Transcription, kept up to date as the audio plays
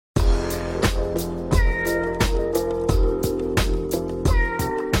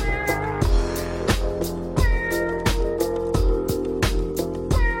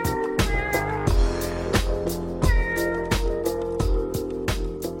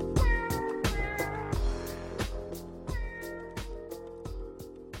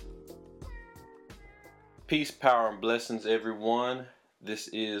Peace, power, and blessings, everyone. This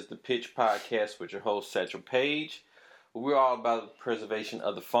is the Pitch Podcast with your host, Satchel Page. We're all about the preservation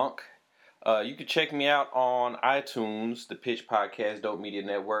of the funk. You can check me out on iTunes, the Pitch Podcast, Dope Media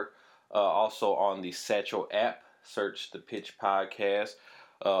Network. Also on the Satchel app, search the Pitch Podcast.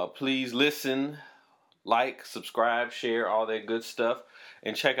 Please listen, like, subscribe, share, all that good stuff.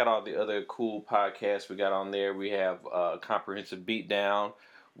 And check out all the other cool podcasts we got on there. We have Comprehensive Beatdown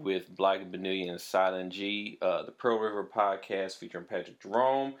with Black Benillion and Silent G, the Pearl River Podcast featuring Patrick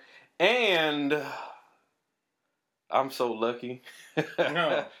Jerome, and I'm so lucky.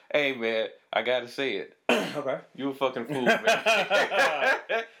 No. Hey man, I gotta say it. Okay. You a fucking fool, man.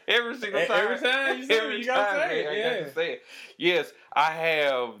 Every single time. Every time you say it, you gotta say it. I gotta say it. Yes, I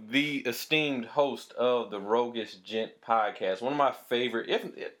have the esteemed host of the Roguish Gent podcast. One of my favorite,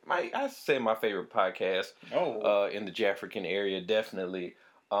 I say my favorite podcast. In the Jaffrican area, definitely.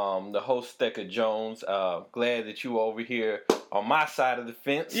 The host, Theca Jones. Glad that you over here on my side of the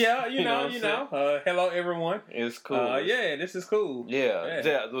fence. Yeah, you know. Hello, everyone. It's cool. Yeah, this is cool. Yeah.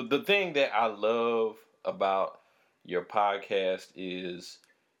 The thing that I love about your podcast is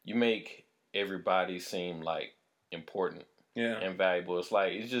you make everybody seem like important. Yeah. And valuable.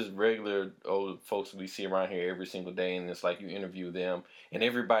 It's just regular old folks we see around here every single day, and it's like you interview them, and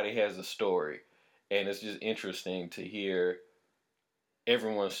everybody has a story, and it's just interesting to hear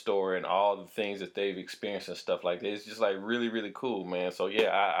everyone's story and all the things that they've experienced and stuff like that. It's just like really, really cool, man. So yeah,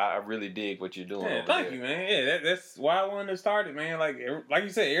 I really dig what you're doing. Yeah, thank you, man. Yeah, that's why I wanted to start it, man. Like you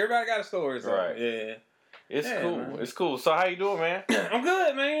said, everybody got a story. So, right. Yeah. It's cool. Man. It's cool. So how you doing, man? I'm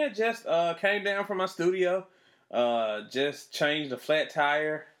good, man. Just came down from my studio. Just changed a flat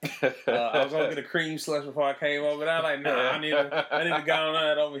tire. I was gonna get a cream slush before I came over, but I was like, nah, I need to go on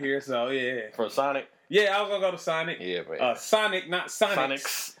that over here. So yeah. From Sonic? Yeah, I was gonna go to Sonic. Yeah, man. Sonic, not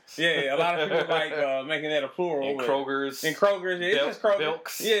Sonics. Yeah, a lot of people like making that a plural. And Kroger's. And Kroger's, yeah, it's just Kroger.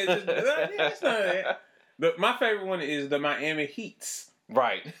 Belks. Yeah, it's not that. But my favorite one is the Miami Heats.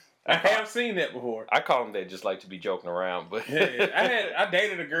 Right. I have seen that before. I call them that just like to be joking around, but yeah, I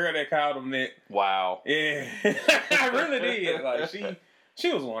dated a girl that called them that. Wow. Yeah, I really did. Like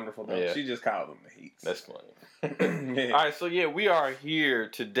she was wonderful though. Yeah. She just called them the Heats. That's funny. Yeah. All right, so yeah, we are here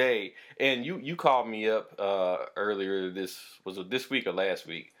today, and you called me up earlier. Was it this week or last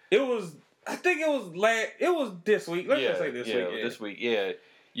week? I think it was this week. Let's just say this week. Yeah, this week. Yeah.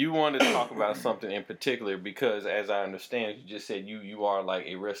 You wanted to talk about something in particular because, as I understand, you just said you are like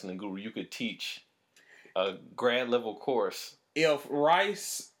a wrestling guru. You could teach a grad level course. If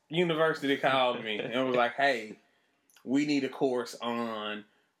Rice University called me and was like, "Hey, we need a course on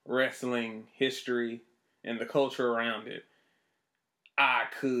wrestling history and the culture around it," I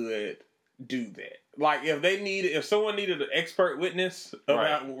could do that. Like if someone needed an expert witness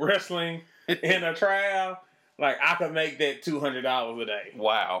about wrestling in a trial. Like, I could make that $200 a day.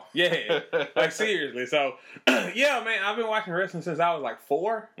 Wow. Yeah. Like, seriously. So, yeah, man, I've been watching wrestling since I was, like,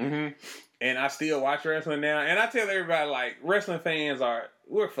 4. Mm-hmm. And I still watch wrestling now. And I tell everybody, like, wrestling fans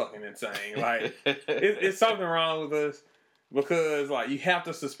we're fucking insane. Like, it's something wrong with us. Because, like, you have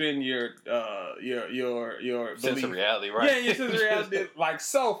to suspend your sense belief. of reality, right? Yeah, your sense of reality, like,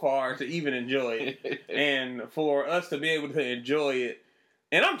 so far to even enjoy it. And for us to be able to enjoy it,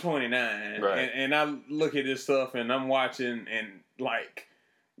 and I'm 29, right. and I look at this stuff, and I'm watching, and like,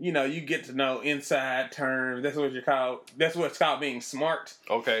 you know, you get to know inside terms. That's what it's called being smart.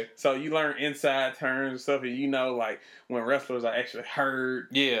 Okay. So you learn inside terms and stuff, and you know, like when wrestlers are actually hurt.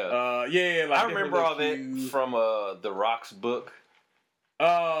 Yeah. Like I remember all that from The Rock's book.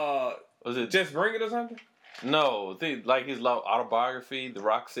 Was it Just Bring It or something? No, like his autobiography, The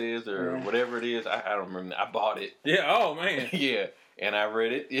Rock says, or whatever it is. I don't remember. I bought it. Yeah. Oh man. Yeah. And I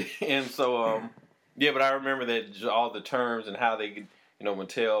read it, and so but I remember that all the terms and how they, would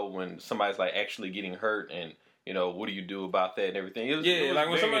tell when somebody's like actually getting hurt, and what do you do about that and everything. It was like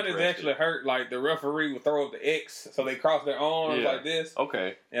when somebody's actually hurt, like the referee would throw up the X, so they cross their arms like this.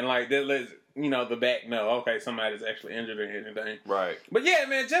 Okay. And like that lets the back know, okay, somebody's actually injured or anything. Right. But yeah,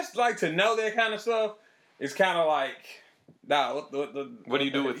 man, just like to know that kind of stuff, it's kind of like. Nah, what do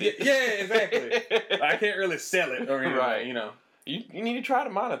you do with it? Yeah, exactly. I can't really sell it or anything, right. You need to try to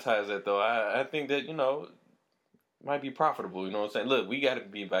monetize that, though. I think that, might be profitable. You know what I'm saying? Look, we got to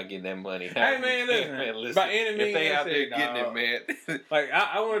be about getting that money. Hey, man, listen. By any means, if they out there getting it, man. Like,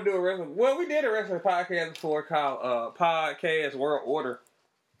 I want to do a wrestling... Well, we did a wrestling podcast before called Podcast World Order.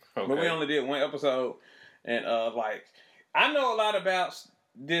 Okay. But we only did one episode. And, I know a lot about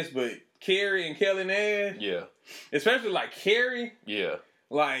this, but Kerry and Kelly Nash... Yeah. Especially, like, Kerry... Yeah.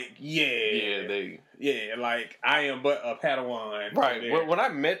 Like, like I am but a Padawan. Right. When I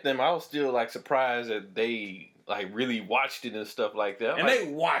met them, I was still like surprised that they like really watched it and stuff like that. And like,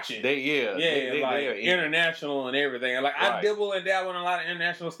 they watch it. They like international and everything. Like right. I dibble and dabble in a lot of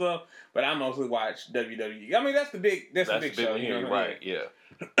international stuff, but I mostly watch WWE. I mean, that's the big show. You know, right? Yeah.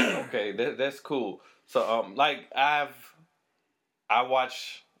 Okay, that's cool. So like I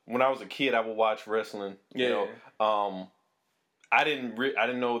watched when I was a kid. I would watch wrestling. You know, I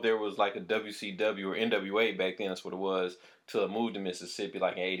didn't know there was like a WCW or NWA back then. That's what it was. Till I moved to Mississippi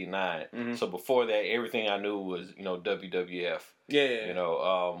like in '89. Mm-hmm. So before that, everything I knew was WWF. Yeah. You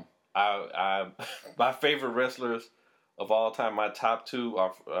know, I my favorite wrestlers of all time. My top two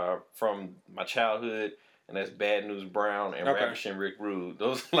are from my childhood, and that's Bad News Brown and Ravishing Rick Rude.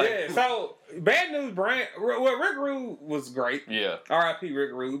 Those So Bad News Brown. Well, Rick Rude was great. Yeah. R.I.P.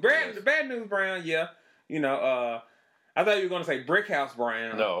 Rick Rude. Bad News Brown. Yeah. You know. I thought you were going to say Brickhouse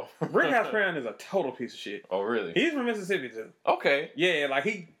Brown. No. Brickhouse Brown is a total piece of shit. Oh, really? He's from Mississippi, too. Okay. Yeah, like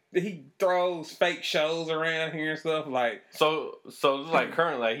he throws fake shows around here and stuff. Like So it's like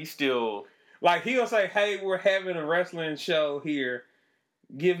currently, like he's still... Like, he'll say, hey, we're having a wrestling show here.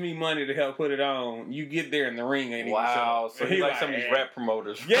 Give me money to help put it on. You get there and the ring ain't even set up. So he's like some of these rap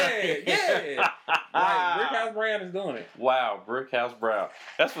promoters. Yeah. Like, Brickhouse Brown is doing it. Wow, Brickhouse Brown.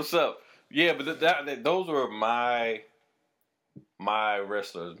 That's what's up. Yeah, but those were my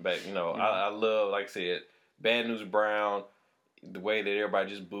wrestlers back. You know, I love, like I said, Bad News Brown. The way that everybody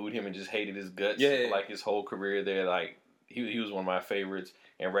just booed him and just hated his guts, like his whole career there. Like he was one of my favorites.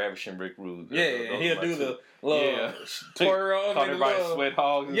 And Ravishing Rick Rude. He'll do the little twirl. Call everybody sweat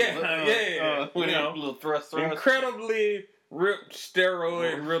hogs. With a little thrust. Incredibly ripped,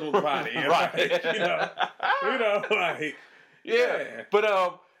 steroid riddled body. Right. Like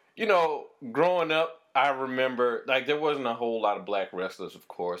But growing up, I remember, like, there wasn't a whole lot of black wrestlers, of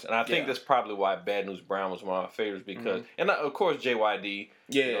course. And I think that's probably why Bad News Brown was one of my favorites because, and of course, JYD.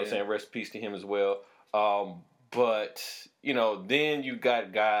 You know what I'm saying? Rest in peace to him as well. But, then you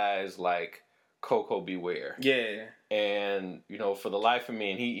got guys like Coco Beware. Yeah. And, for the life of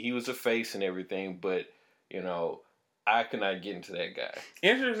me, and he was a face and everything, but, I could not get into that guy.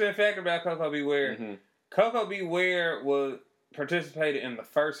 Interesting fact about Coco Beware. Mm-hmm. Coco Beware participated in the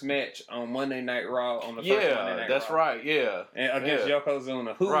first match on Monday Night Raw on the first Monday Night Raw. That's right, yeah. And against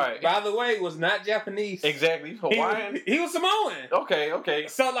Yokozuna, who, by the way, was not Japanese. Exactly. Hawaiian? He was Samoan. Okay.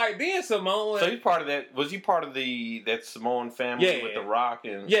 So, like, being Samoan... So he's part of that... Was he part of that Samoan family with The Rock?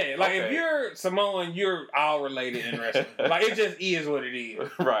 And if you're Samoan, you're all related in wrestling. Like, it just is what it is.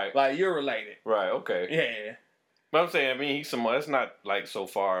 Right. Like, you're related. Right, okay. Yeah. But I'm saying, he's Samoan. It's not, like, so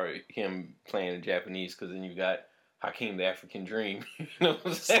far him playing the Japanese, because then you got... Hakeem the African Dream. You know what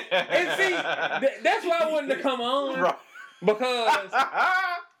I'm saying? And see, that's why I wanted to come on. Right. Because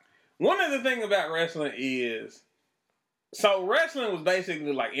one of the things about wrestling is, so wrestling was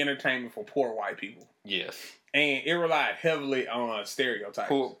basically like entertainment for poor white people. Yes. And it relied heavily on stereotypes.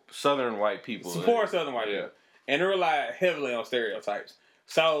 Poor Southern white people. Poor Southern white people. And it relied heavily on stereotypes.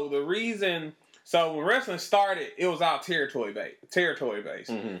 So when wrestling started, it was all territory based.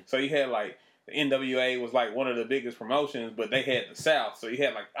 Mm-hmm. So you had like, the NWA was like one of the biggest promotions, but they had the South. So you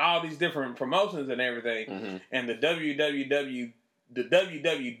had like all these different promotions and everything. Mm-hmm. And the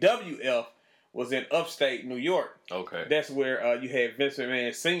WWF was in upstate New York. Okay. That's where you had Vince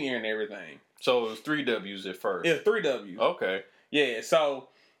McMahon Sr. and everything. So it was 3 W's at first. It was 3 W's. Okay. Yeah, so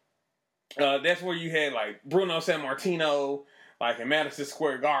that's where you had like Bruno Sammartino, like in Madison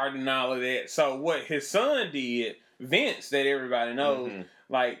Square Garden and all of that. So what his son did, Vince, that everybody knows,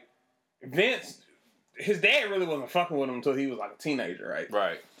 like, Vince, his dad really wasn't fucking with him until he was like a teenager, right?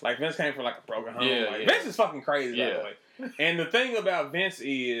 Right. Like, Vince came from like a broken home. Vince is fucking crazy, by the way. And the thing about Vince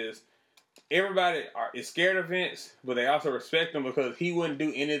is, everybody is scared of Vince, but they also respect him because he wouldn't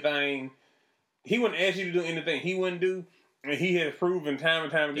do anything. He wouldn't ask you to do anything he wouldn't do. And he has proven time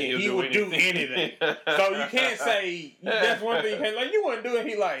and time again he would do anything. So you can't say, that's one thing you can't, like, you wouldn't do it.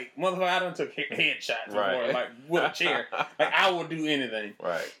 He like, motherfucker, I done took headshots before, like, with a chair. Like, I would do anything.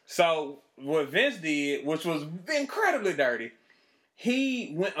 Right. So what Vince did, which was incredibly dirty,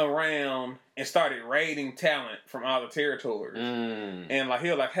 he went around and started raiding talent from all the territories. And like, he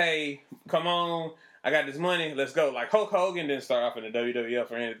was like, hey, come on, I got this money, let's go. Like, Hulk Hogan didn't start off in the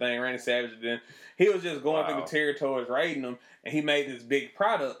WWF or anything. Randy Savage didn't. He was just going through the territories, raiding them, and he made this big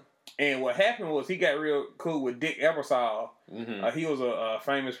product. And what happened was he got real cool with Dick Ebersol. He was a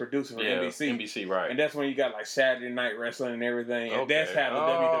famous producer from NBC. NBC, right. And that's when you got like Saturday Night Wrestling and everything. And that's how the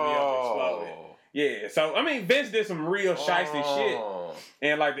WWF exploded. Yeah, so, I mean, Vince did some real shiesty shit.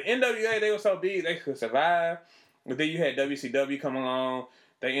 And like the NWA, they were so big, they could survive. But then you had WCW come along.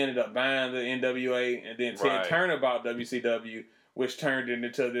 They ended up buying the NWA, and then Ted Turner bought WCW, which turned it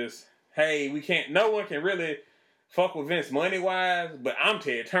into this, hey, no one can really fuck with Vince money-wise, but I'm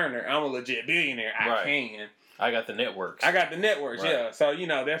Ted Turner. I'm a legit billionaire. I can. I got the networks. Yeah. So,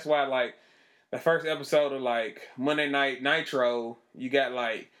 that's why, like, the first episode of, like, Monday Night Nitro, you got,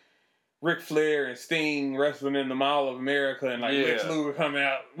 like, Ric Flair and Sting wrestling in the Mall of America, and like Lex Luger come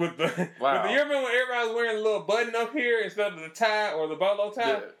out with the. Wow. You remember when everybody was wearing a little button up here instead of the tie or the bolo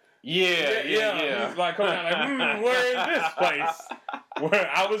tie? Yeah. He's like coming out like, where is this place? Where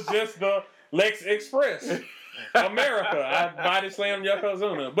I was just the Lex Express, America. I body slammed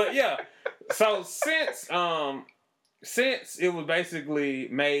Yokozuna, but yeah. So since it was basically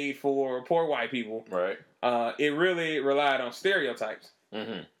made for poor white people, right? It really relied on stereotypes.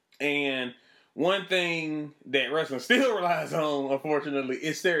 Mm-hmm. And one thing that wrestling still relies on, unfortunately,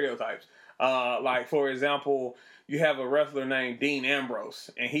 is stereotypes. Like, for example, you have a wrestler named Dean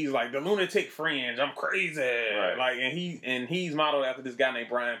Ambrose, and he's like the lunatic fringe. I'm crazy, right. Like, and he's modeled after this guy named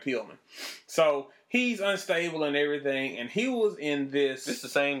Brian Pillman. So he's unstable and everything, and he was in this. This the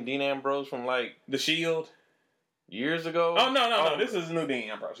same Dean Ambrose from like The Shield. Years ago? Oh, no. This is new Dean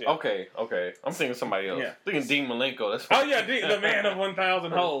Ambrose. Yeah. Okay. I'm thinking somebody else. Yeah. Thinking Dean Malenko. That's the man of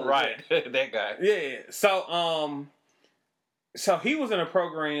 1,000 holes. Right. That guy. Yeah. So he was in a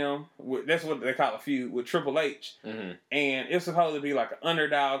program, that's what they call a feud, with Triple H. Mm-hmm. And it's supposed to be like an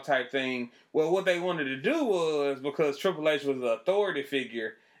underdog type thing. Well, what they wanted to do was, because Triple H was the authority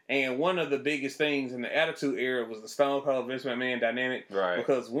figure, and one of the biggest things in the Attitude Era was the Stone Cold Vince McMahon dynamic. Right.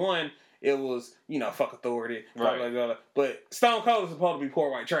 Because one, it was, fuck authority, blah, right. blah, blah, blah. But Stone Cold is supposed to be poor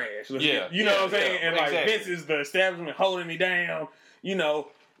white trash. You know what I'm saying? And like, exactly. Vince is the establishment holding me down.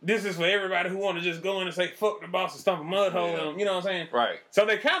 This is for everybody who want to just go in and say, fuck the boss and stomp a mud hole in them. You know what I'm saying? Right. So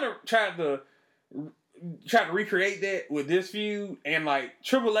they kind of tried to recreate that with this feud. And like,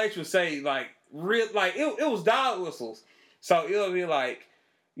 Triple H would say, like, it was dog whistles. So it'll be like,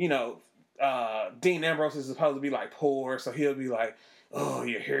 Dean Ambrose is supposed to be like poor. So he'll be like, oh,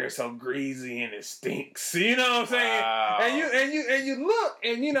 your hair is so greasy and it stinks. You know what I'm saying? Wow. And you look,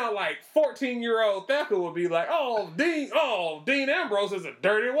 and like 14-year-old Theca would be like, Dean Ambrose is a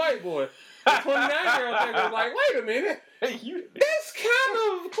dirty white boy. The 29-year-old Theca was like, wait a minute, that's kind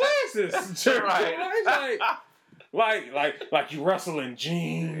of classist. Right? Like you wrestle in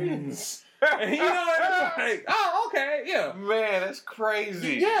jeans. And it's like, oh, okay, yeah. Man, that's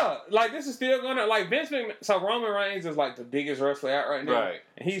crazy. Yeah, like this is still gonna, like Vince McMahon. So Roman Reigns is like the biggest wrestler out right now. Right.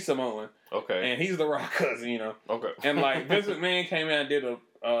 And he's Samoan. Okay. And he's the Rock cousin, Okay. And like Vince McMahon came out and did a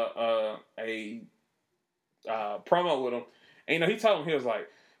promo with him. And he told him, he was like,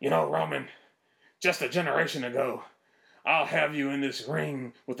 Roman, just a generation ago, I'll have you in this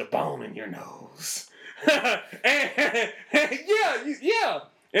ring with a bone in your nose. and yeah.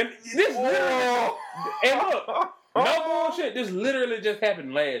 And this literally, and look, no bullshit, this literally just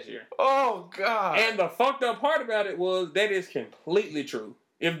happened last year. Oh, God. And the fucked up part about it was that is completely true.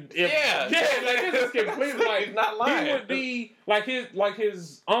 Like this is completely like, he's not lying. He would be like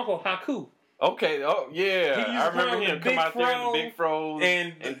his uncle Haku. Okay, oh yeah, I remember him come out there in the big froze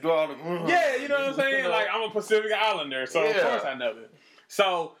and go all the. Yeah, you know what I'm saying? Like, I'm a Pacific Islander, so of course I know this.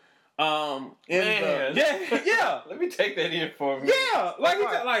 So. Man. Let me take that in for me. Yeah,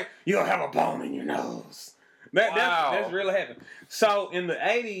 like you'll have a bone in your nose. That's really happened. So in the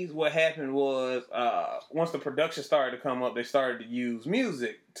 80s, what happened was once the production started to come up, they started to use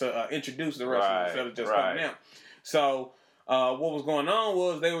music to introduce the wrestlers instead of just coming out. So what was going on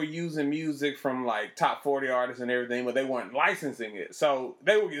was they were using music from like top 40 artists and everything, but they weren't licensing it. So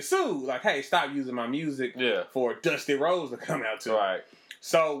they would get sued. Like, hey, stop using my music for Dusty Rhodes to come out to. Right.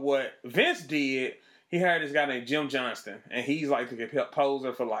 So what Vince did, he hired this guy named Jim Johnston, and he's like the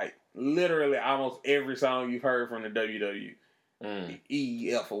composer for like literally almost every song you've heard from the WWE,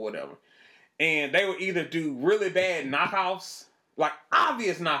 EF or whatever. And they would either do really bad knockoffs, like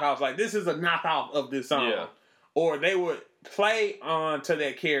obvious knockoffs, like this is a knockoff of this song, or they would play on to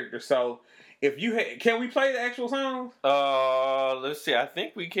that character. So if you can we play the actual songs? Let's see. I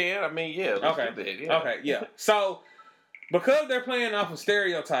think we can. I mean, let's do that. Yeah. Okay, yeah. So. Because they're playing off of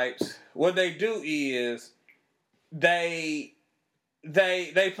stereotypes, what they do is they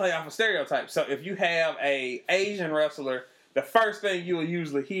play off of stereotypes. So if you have a Asian wrestler, the first thing you will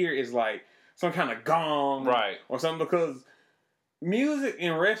usually hear is like some kind of gong, or something. Because music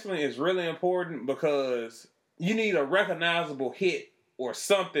in wrestling is really important because you need a recognizable hit or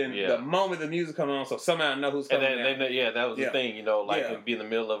something the moment the music comes on, so somehow I know who's coming out. That was the thing, you know, like it'd be in the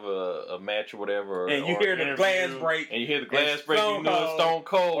middle of a match or whatever, and you hear the glass break, and you hear the glass break, you know it's Stone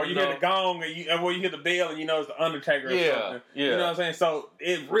Cold, or you hear the gong, and you hear the bell, and you know it's the Undertaker or something. Yeah. You know what I'm saying? So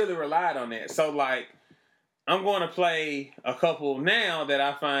it really relied on that. So like, I'm going to play a couple now that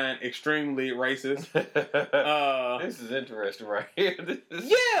I find extremely racist. This is interesting right here.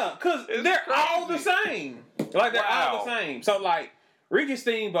 Because they're all the same. Like, they're all the same. So, like, Ricky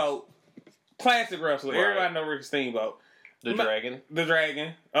Steamboat, classic wrestler. Right. Everybody know Ricky Steamboat. The Dragon. The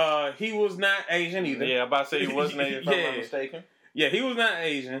Dragon. He was not Asian either. Yeah, I'm about to say he wasn't Asian, if I'm not mistaken. Yeah, he was not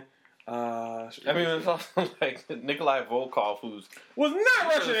Asian. I mean, it's also like Nikolai Volkov, was not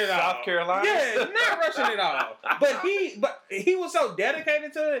Russian at all. South Carolina. Yeah, not Russian at all. But he was so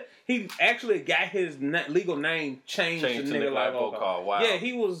dedicated to it, he actually got his legal name changed to Nikolai Volkov. Wow. Yeah,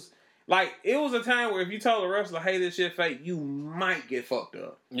 he was like, it was a time where if you told a wrestler, "Hey, this shit fake," you might get fucked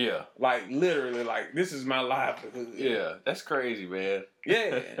up. Yeah. Like, literally, like, this is my livelihood. Yeah, that's crazy, man.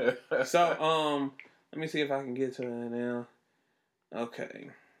 Yeah. So, let me see if I can get to it now. Okay.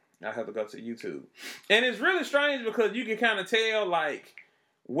 I have to go to YouTube. And it's really strange because you can kind of tell, like,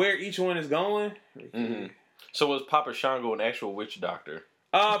 where each one is going. Mm-hmm. So was Papa Shango an actual witch doctor?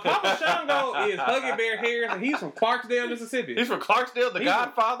 Papa Shango is Huggy Bear Harris, and he's from Clarksdale, Mississippi. He's from Clarksdale, the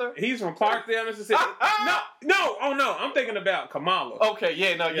Godfather? He's from Clarksdale, Mississippi. No, I'm thinking about Kamala.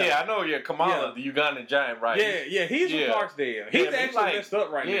 Okay, I know, Kamala, the Ugandan giant, right? Yeah, he's from Clarksdale. He's actually messed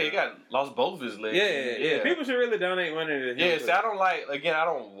up right now. Yeah, he lost both of his legs. Yeah. People should really donate money to him. Yeah, see, I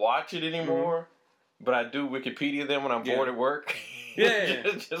don't watch it anymore, but I do Wikipedia them when I'm bored at work. Yeah.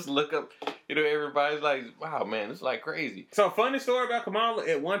 Just look up, everybody's like, wow, man, it's like crazy. So, funny story about Kamala,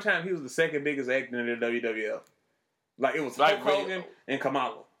 at one time he was the second biggest actor in the WWF. Like, it was Hulk Hogan and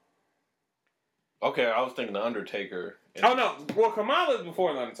Kamala. Okay, I was thinking The Undertaker. Oh, no. Well, Kamala is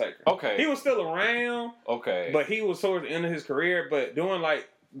before The Undertaker. Okay. He was still around. Okay. But he was towards the end of his career. But during, like,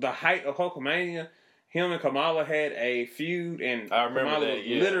 the height of Hulkamania, him and Kamala had a feud, and I remember Kamala that, was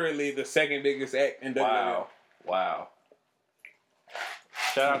literally the second biggest act in WWF. Wow.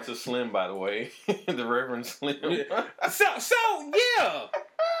 Shout out to Slim, by the way. The Reverend Slim. So, yeah.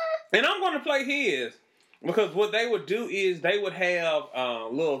 And I'm going to play his. Because what they would do is they would have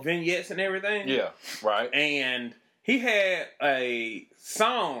little vignettes and everything. Yeah, right. And he had a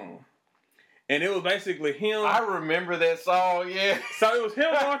song. And it was basically him. I remember that song, yeah. So it was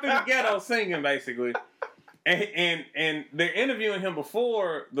him going through the ghetto singing, basically. And they're interviewing him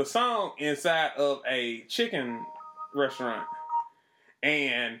before the song inside of a chicken restaurant.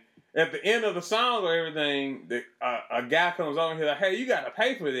 And at the end of the song or everything, a guy comes over and he's like, "Hey, you got to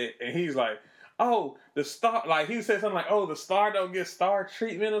pay for that." And he's like, "Oh, the star," like he said something like, "Oh, the star don't get star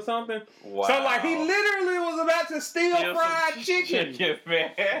treatment or something." Wow. So like he literally was about to steal fried chicken. Man.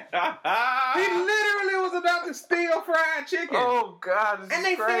 He literally was about to steal fried chicken. Oh God, this and is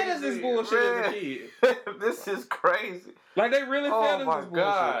they crazy. fed us this bullshit as a kid. This is crazy. Like they really fed us this bullshit. Oh my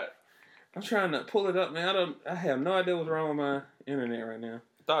God. I'm trying to pull it up, man. I have no idea what's wrong with my internet right now.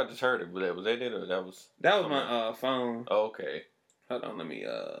 I thought I just heard it, but was that it or that was my phone. Oh, okay. Hold on, let me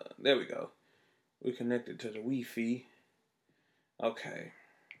there we go. We connected to the Wi-Fi. Okay.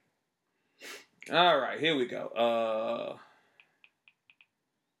 All right, here we go.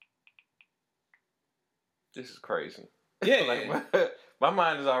 This is crazy. Yeah. Like my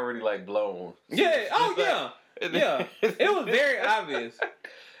mind is already like blown. Yeah. Oh yeah. Yeah. It was very obvious.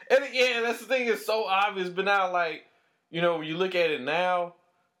 And yeah, that's the thing. It's so obvious, but now like, when you look at it now,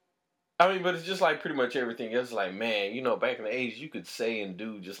 I mean, but it's just like pretty much everything else. Like, man, back in the 80s, you could say and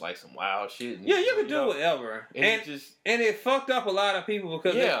do just like some wild shit. And, you could do whatever. And it fucked up a lot of people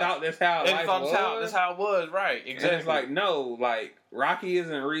because they thought that's how life was. That's how it was, right? Exactly. And it's like, no, like, Rocky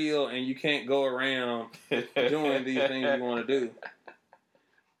isn't real and you can't go around doing these things you want to do.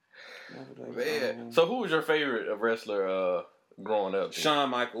 Man. So who was your favorite wrestler growing up? Shawn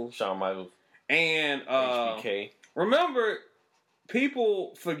Michaels. And HBK. Remember,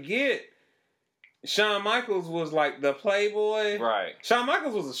 people forget Shawn Michaels was like the playboy. Right. Shawn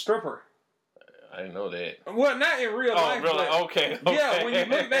Michaels was a stripper. I didn't know that. Well, not in real life. Really? Okay. Yeah, when you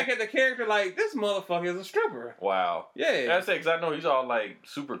look back at the character, like, this motherfucker is a stripper. Wow. Yeah. That's it, because I know he's all, like,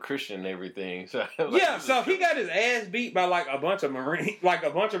 super Christian and everything. So so he got his ass beat by, like, a bunch of Marines,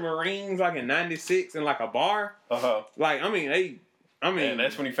 like, in 96 in, like, a bar. Uh-huh. Like, and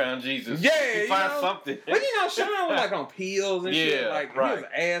that's when he found Jesus. Yeah, he found something. But Shawn was like on pills and shit. Like, right. He was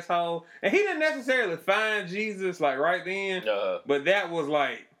an asshole. And he didn't necessarily find Jesus like right then. But that was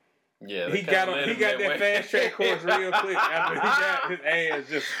like, he got that fast track course real quick after he got his ass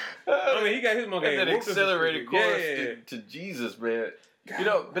just. He got his monkey. That accelerated course to Jesus, man. You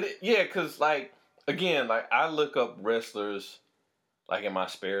know, but because like again, like I look up wrestlers like in my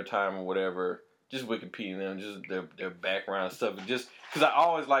spare time or whatever, just Wikipedia them, just their background stuff, just because I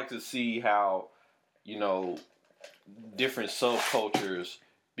always like to see how different subcultures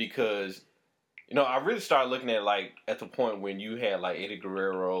because. I really started looking at like at the point when you had like Eddie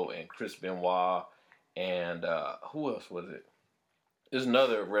Guerrero and Chris Benoit and who else was it? There's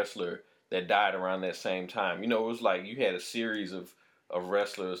another wrestler that died around that same time. It was like you had a series of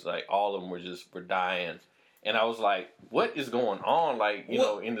wrestlers, like all of them were dying. And I was like, what is going on, like,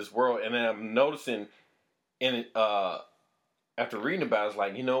 in this world? And then I'm noticing after reading about it, it's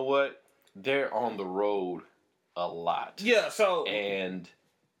like, you know what? They're on the road a lot. Yeah, so and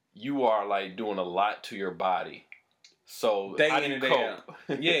you are like doing a lot to your body. So day how in do you and day cope?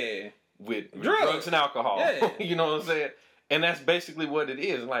 out. Yeah. with drugs and alcohol. Yeah. You know what I'm saying? And that's basically what it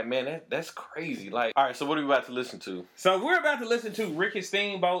is. Like, man, that's crazy. Like, all right, so what are we about to listen to? So we're about to listen to Ricky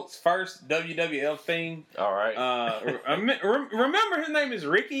Steamboat's first WWF theme. All right. Remember his name is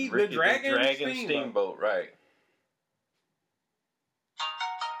Ricky the Dragon Steamboat, right.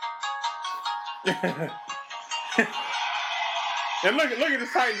 And look at the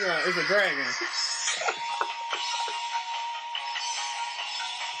Titan drum. It's a dragon.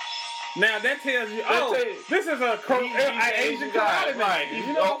 Now that tells you, this is an Asian karate right?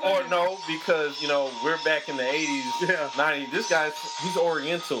 Or no, because we're back in the 80s, 90s. This guy's he's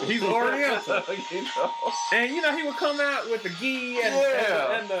Oriental. He's Oriental. And he would come out with the gi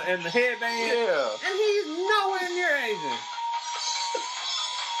and the headband. Yeah. And he's nowhere near Asian.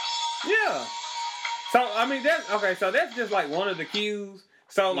 Yeah. So I mean so that's just like one of the cues.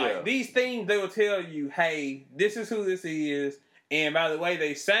 So like these things, they will tell you, hey, this is who this is. And by the way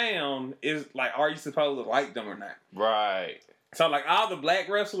they sound is like, are you supposed to like them or not? Right. So like all the black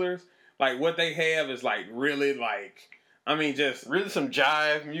wrestlers, like what they have is like really like, I mean just really some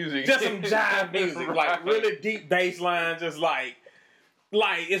jive music. Just some jive music. Right. Like really deep bass line, just like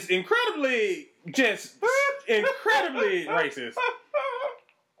it's incredibly racist.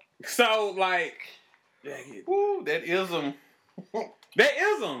 So like woo, that ism. That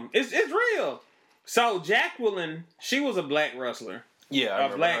ism. It's real. So Jacqueline, she was a black wrestler. Yeah,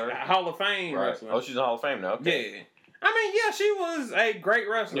 a black her. Hall of Fame wrestler. Oh, she's in Hall of Fame now. Okay. Yeah. I mean, yeah, she was a great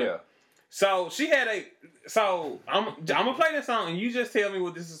wrestler. Yeah. So she had So I'm gonna play this song, and you just tell me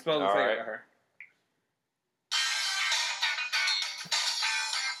what this is supposed to say about her.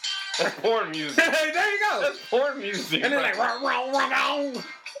 That's porn music. There you go. That's porn music. And then like run on.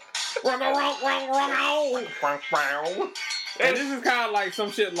 And this is kind of like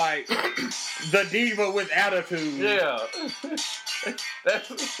some shit like the diva with attitude. Yeah.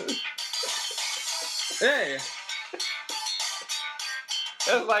 Yeah.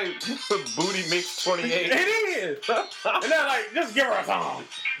 That's like Booty Mix 28. It is. And they're like, just give her a song.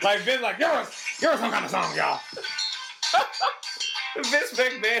 Like Vince, like give her some kind of song, y'all. Vince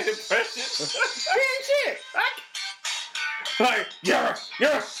McMahon impression. He ain't shit. Like, give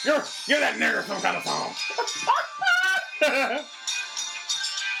that nigger some kind of song.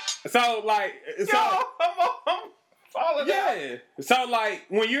 So like, I'm falling out. So like,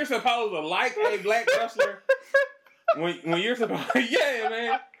 when you're supposed to like a black wrestler, when you're supposed,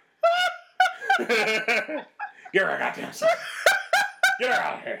 man. Get her a goddamn song. Get her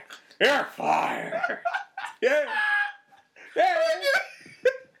out of here. You're fire. Yeah.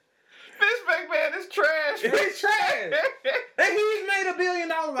 Vince McMahon is trash. He's trash. And he's made $1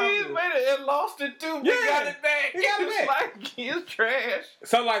 billion off He's made it and lost it too, but got it back. He got it back. Like, he is trash.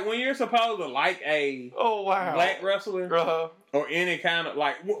 So, like, when you're supposed to like a black wrestler, or any kind of,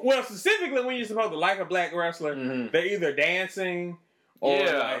 like, well, specifically when you're supposed to like a black wrestler, they're either dancing or,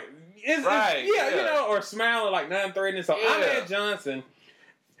 like, or smiling like non-threatening. So, Ahmed Johnson.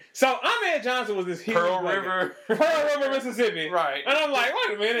 So Ahmed Johnson was this huge Pearl River, Mississippi. Right. And I'm like,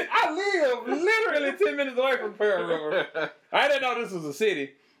 wait a minute. I live literally 10 minutes away from Pearl River. I didn't know this was a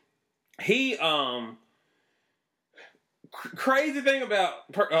city. He, crazy thing about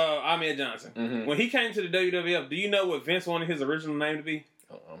Ahmed Johnson. When he came to the WWF, do you know what Vince wanted his original name to be?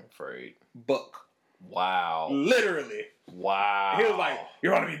 Oh, I'm afraid. Buck. Wow. Literally. Wow. He was like,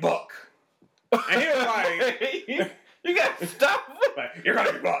 you want to be Buck. And he was like... You gotta stop. Like, you're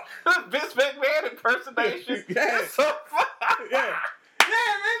gonna be Buck. Vince McMahon impersonation. That's so fun. Yeah,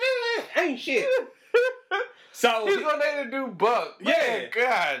 man, ain't shit. So he's gonna do Buck. Yeah, man,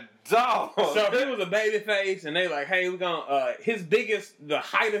 God, dog. So he was a baby face, and they like, hey, we're gonna. The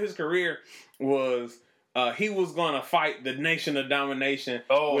height of his career was. He was gonna fight the Nation of Domination.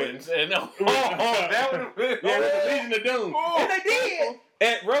 That would have been with the Legion of Doom, and they did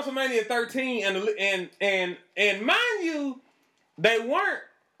at WrestleMania 13. And mind you, they weren't.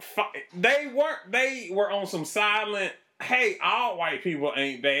 They were on some silent. Hey, all white people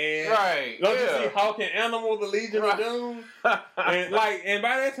ain't bad. Right. Don't you see Hawk and Animal, the Legion of Doom? and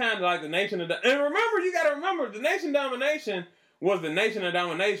by that time, like the Nation of and remember, you got to remember, the Nation Domination was the Nation of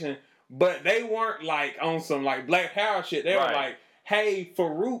Domination, but they weren't like on some like Black Power shit. They were like, hey,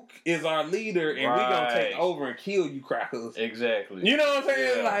 Farouk is our leader, and we gonna take over and kill you crackers. Exactly. You know what I'm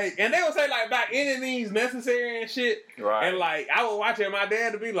saying? Yeah. Like, and they would say like by any means necessary and shit. Right. And like I would watch it, and my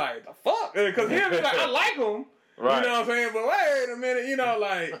dad would be like, the fuck? Because he'd be like, I like him. Right. You know what I'm saying? But wait a minute, you know,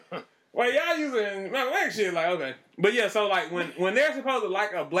 like, well, y'all using black shit, like, okay. But yeah, so like when they're supposed to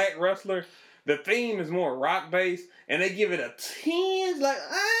like a black wrestler, the theme is more rock based, and they give it a tinge, like,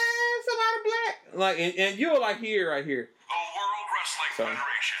 somebody black, like, and you'll like hear right here. The World Wrestling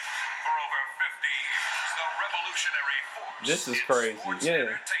Federation for over 50 years, the revolutionary force. This is crazy.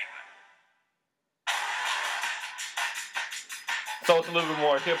 Yeah. So it's a little bit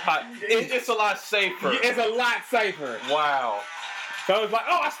more hip hop. It's a lot safer. It's a lot safer. Wow. So it's like,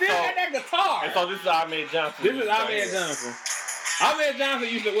 oh, I still got that guitar. And so this is Ahmed Johnson. This is Ahmed Johnson. Ahmed Johnson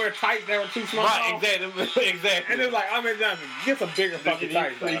used to wear tights that were too small. Right, exactly. And it's like, Ahmed Johnson, get some bigger fucking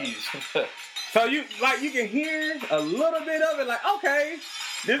tights, please. So you can hear a little bit of it, like, okay,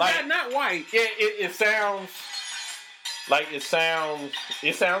 this guy not white. Yeah, it sounds like it sounds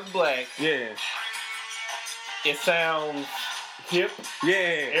black. Yeah. It sounds hip. Yeah.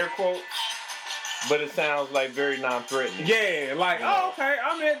 Air quotes. But it sounds like very non-threatening. Yeah, like, okay,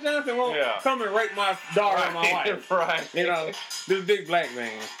 Ahmed Johnson won't come and rape my daughter and my wife. Right. You know, this big black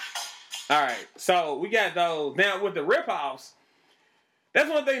man. All right, so we got those. Now, with the rip-offs, that's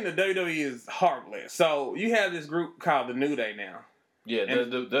one thing the WWE is horrible at. So, you have this group called the New Day now. Yeah, they're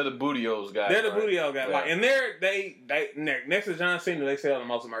the Bootios guys. They're the Bootio guys. Yeah. Like, and they next to John Cena, they sell the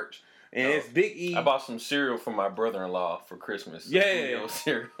most merch. And it's Big E. I bought some cereal for my brother-in-law for Christmas. Yeah.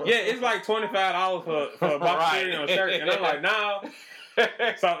 Cereal. Yeah, it's like $25 for a box of cereal and a shirt. And I'm like, no.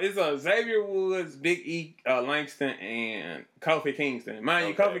 So it's Xavier Woods, Big E, Langston, and Kofi Kingston. Mind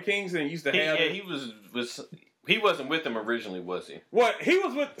you, Kofi Kingston used to have... Yeah, he wasn't with them originally, was he?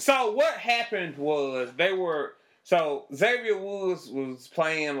 So what happened was So Xavier Woods was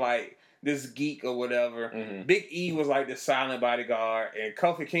playing like this geek or whatever. Mm-hmm. Big E was like this silent bodyguard, and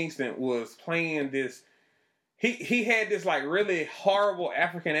Kofi Kingston was playing this. He had this like really horrible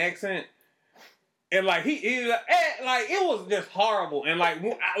African accent, and like he it was just horrible, and like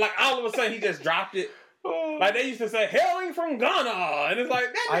all of a sudden he just dropped it. Like they used to say, hailing from Ghana, and it's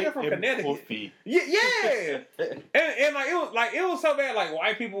like that nigga from Connecticut. Kofi. Yeah, and like it was so bad. Like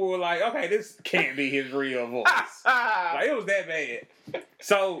white people were like, okay, this can't be his real voice. Like it was that bad.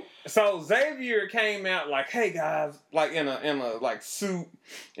 So Xavier came out like, hey guys, like in a like suit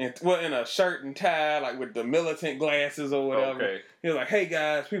and in a shirt and tie, like with the militant glasses or whatever. Okay. He was like, hey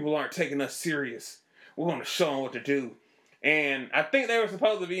guys, people aren't taking us serious. We're gonna show them what to do. And I think they were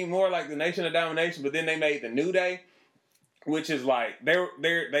supposed to be more like the Nation of Domination, but then they made the New Day, which is like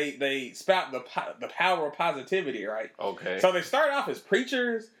they spout the power of positivity, right? Okay. So they started off as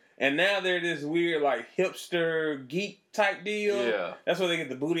preachers, and now they're this weird like hipster geek type deal. Yeah. That's where they get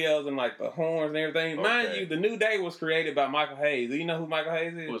the bootios and like the horns and everything. Okay. Mind you, the New Day was created by Michael Hayes. Do you know who Michael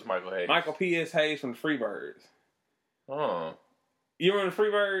Hayes is? Who's Michael Hayes? Michael P.S. Hayes from the Freebirds. Oh. You remember the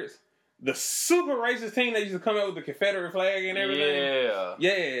Freebirds? The super racist team that used to come out with the Confederate flag and everything. Yeah.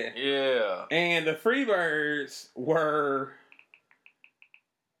 Yeah. Yeah. And the Freebirds were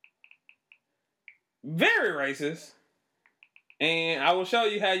very racist. And I will show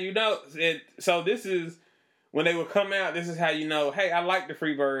you how you know. So this is, when they would come out, this is how you know, hey, I like the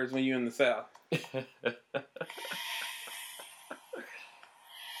Freebirds when you're in the South.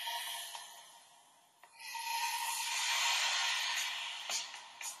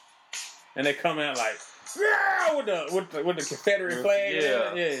 And they come out like, yeah, with the Confederate flag.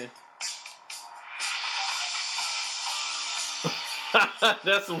 Yeah.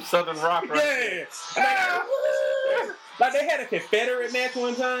 That's some Southern rock right there. Like they had a Confederate match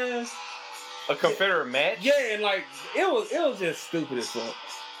one time. A Confederate match? Yeah, and like it was just stupid as fuck.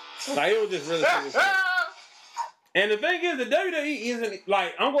 Like it was just really stupid as fuck. And the thing is, the WWE isn't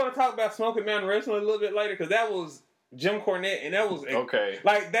like, I'm going to talk about Smoky Mountain Wrestling a little bit later because that was Jim Cornette, and that was okay.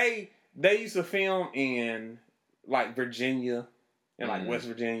 Like they used to film in like Virginia and like West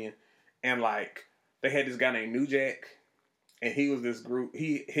Virginia, and like they had this guy named New Jack, and he was this group.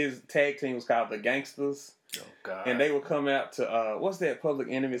 His tag team was called the Gangsters. Oh God! And they would come out to what's that Public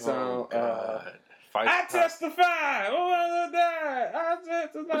Enemy song? Oh God! I testify. Oh, I die. I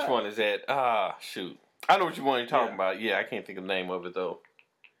testify. Which one is that? Shoot! I know what you're talking about. Yeah, I can't think of the name of it though.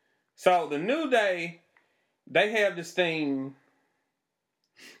 So the New Day, they have this theme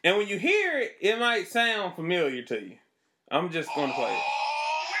And when you hear it, it might sound familiar to you. I'm just going to play it.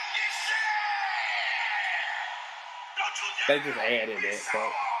 They just added that,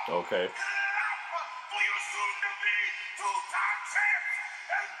 so. Okay.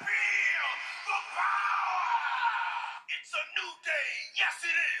 It's a new day. Yes,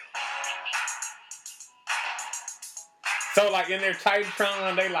 it is. So, like, in their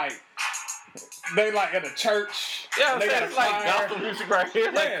Titantron, they at a church. Yeah, they got it's like gospel music right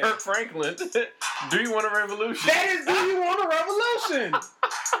here, like Kirk Franklin. Do you want a revolution? That is Do You Want a Revolution?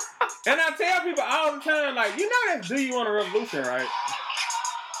 And I tell people all the time, like, you know that's Do You Want a Revolution, right?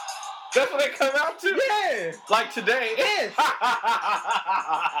 That's what they come out to? Yeah. Like today? Yes.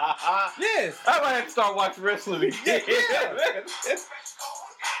 Yes. I might have to start watching wrestling again. Yeah.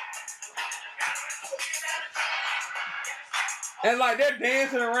 And like they're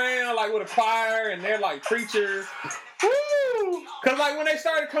dancing around like with a choir and they're like preachers. Woo! Cause like when they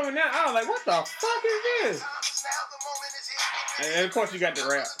started coming out, I was like, what the fuck is this? And of course you got the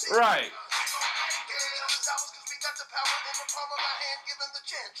rap. Right.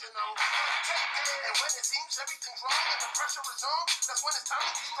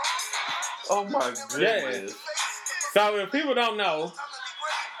 Oh my goodness. Yeah. So if people don't know,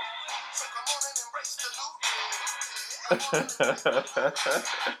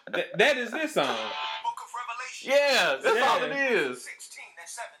 that is this song. Yeah, that's all it is.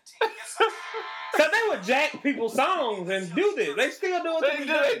 So they would jack people's songs and do this. They still do it.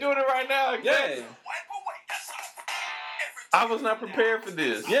 They doing it right now. Exactly. Yeah. I was not prepared for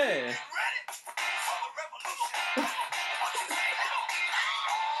this. Yeah.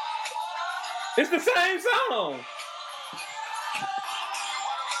 It's the same song.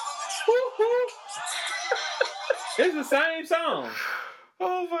 Woo-hoo. It's the same song.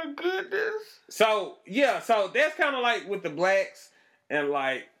 Oh my goodness. So yeah, so that's kind of like with the blacks and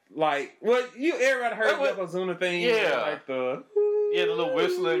like well, everybody heard the Yokozuna thing. Yeah. Like the little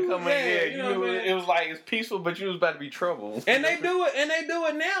whistling coming in. You know it was like it's peaceful, but you was about to be trouble. And they do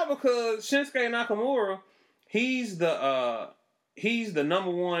it now because Shinsuke Nakamura, he's the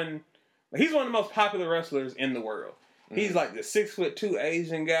number one. He's one of the most popular wrestlers in the world. He's like the 6'2"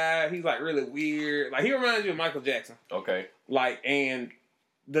 Asian guy. He's like really weird. Like he reminds you of Michael Jackson. Okay. Like, and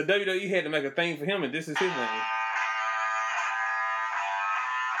the WWE had to make a thing for him, and this is his name.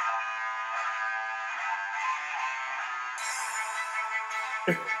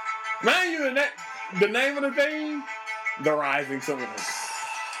 Mind you, the name of the thing, The Rising Sun.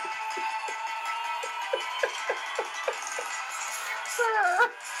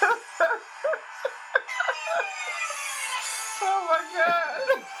 Oh my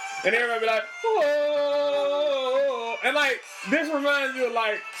god. And everybody be like, whoa. And like, this reminds me of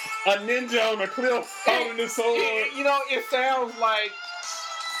like a ninja on a cliff holding his sword. You know, it sounds like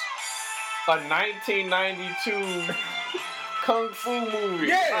a 1992 Kung Fu movie.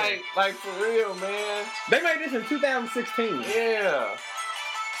 Yeah. Like for real, man. They made this in 2016. Yeah.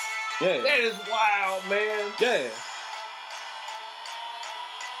 Yeah. That is wild, man. Yeah.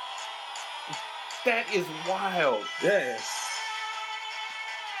 That is wild. Yeah.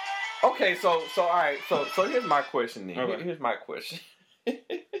 Okay, so all right, so here's my question then. Okay. Here's my question. And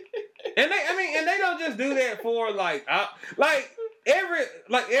they don't just do that for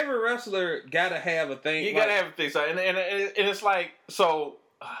every wrestler gotta have a thing. You gotta have a thing. So and it's like, so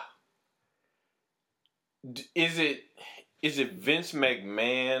is it Vince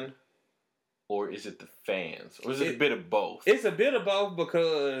McMahon or is it the fans or is it a bit of both? It's a bit of both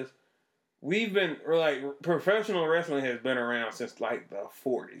because we've been professional wrestling has been around since like the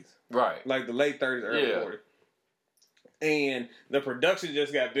 40s. Right. Like the late 30s, early 40s. And the production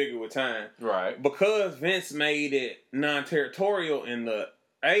just got bigger with time. Right. Because Vince made it non-territorial in the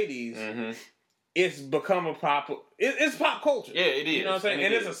 80s, it's become it's pop culture. Yeah, it is. You know what I'm saying?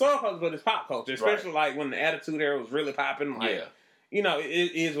 And it's a soul culture, but it's pop culture. Especially like when the Attitude Era was really popping. Like, you know, it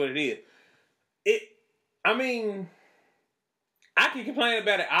is what it is. I mean, I can complain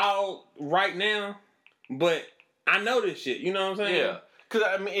about it all right now, but I know this shit. You know what I'm saying? Yeah. Because,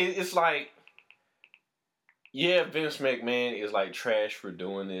 I mean, it's like, yeah, Vince McMahon is like trash for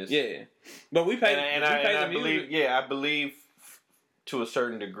doing this. Yeah. But we pay I believe to a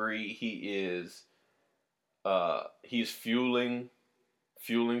certain degree he's fueling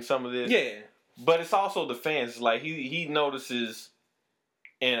some of this. Yeah. But it's also the fans. It's like he notices,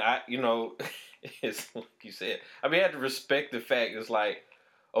 and it's like you said. I mean, I have to respect the fact. It's like,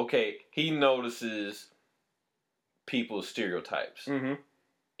 okay, he notices people's stereotypes and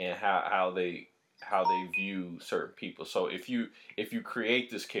how they view certain people. So if you create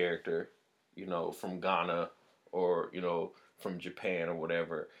this character, from Ghana or from Japan or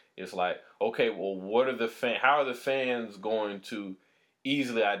whatever, it's like, okay, well, what are how are the fans going to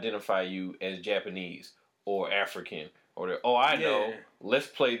easily identify you as Japanese or African? Or I know, let's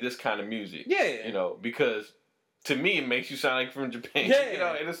play this kind of music. Yeah. You know, because to me it makes you sound like from Japan. Yeah. You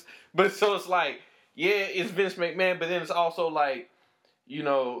know, it's like, yeah, it's Vince McMahon, but then it's also like, you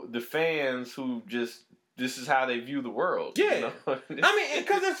know, the fans who just, this is how they view the world. Yeah. You know? I mean,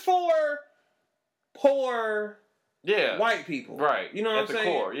 because it's for poor white people. Right. You know what I'm saying? At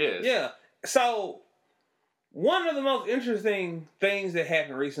the core, yes. Yeah. So, one of the most interesting things that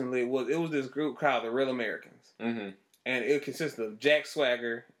happened recently was this group called the Real Americans. Mm-hmm. And it consists of Jack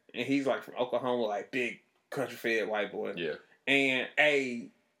Swagger, and he's like from Oklahoma, like big country fed white boy. Yeah. And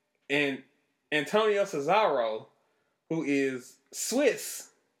Antonio Cesaro, who is Swiss.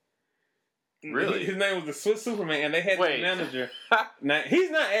 Really? His name was the Swiss Superman, and they had this manager. Now,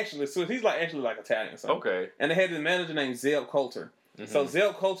 he's not actually Swiss. He's actually Italian or something. Okay. And they had this manager named Zeb Coulter. Mm-hmm. So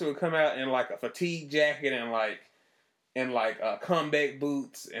Zeb Coulter would come out in like a fatigue jacket and combat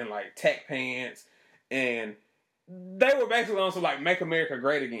boots and like tack pants, and they were basically on some like Make America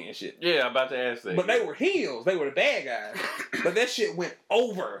Great Again and shit. Yeah, I'm about to ask that. But they were heels. They were the bad guys. But that shit went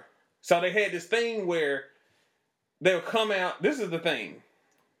over. So they had this thing where they would come out. This is the thing.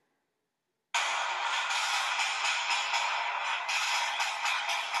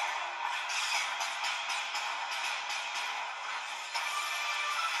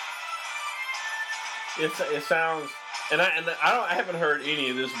 It sounds, and I haven't heard any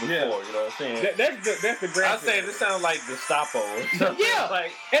of this before. Yeah. You know what I'm saying? That's the graphic. I'd say this sounds like Gestapo. Yeah,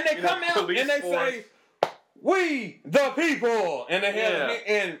 like, and they come out and they say, "We the people," and they have,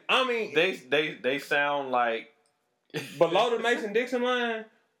 and I mean, they sound like below the Mason-Dixon line,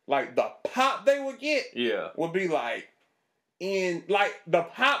 like the pop they would get, would be like. And like the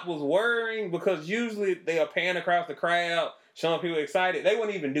pop was worrying because usually they'll pan across the crowd, showing people excited. They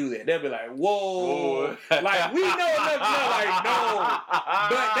wouldn't even do that. They'll be like, "Whoa!" Like we know enough to know, like no.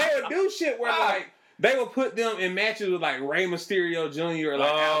 But they would do shit where like they would put them in matches with like Rey Mysterio Jr. or like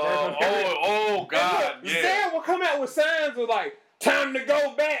oh God, yeah. Sam will come out with signs with like "Time to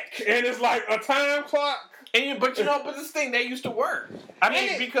go back," and it's like a time clock. But this thing they used to work. I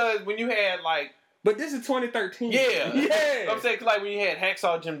mean, because when you had like. But this is 2013. Yeah. I'm saying, cause like when you had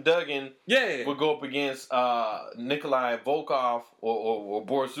Hacksaw Jim Duggan, would go up against Nikolai Volkov or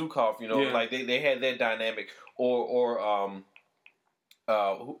Boris Zukov, you know, like they had that dynamic, or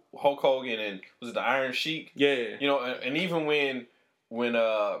Hulk Hogan and was it the Iron Sheik? Yeah. You know, and even when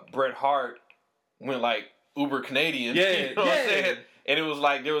Bret Hart went like uber Canadian, you know what I'm saying? And it was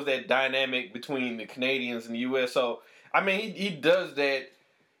like there was that dynamic between the Canadians and the U.S. So I mean, he does that.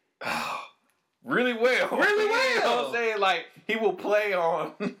 Really well. Really well. You know what I'm saying? Like, he will play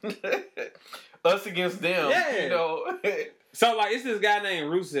on us against them. Yeah. You know? So, like, it's this guy named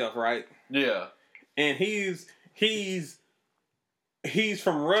Rusev, right? Yeah. And he's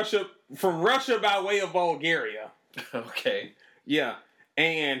from Russia by way of Bulgaria. Okay. Yeah.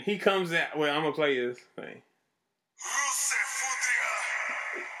 And he comes out, well, I'm going to play this thing.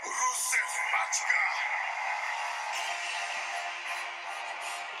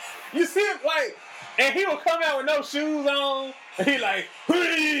 You see it, like, and he will come out with no shoes on. And he like,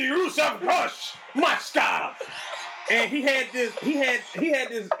 "Hey, Rusev Crush, Machka." And he got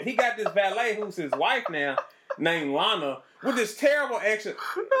this valet who's his wife now, named Lana, with this terrible accent,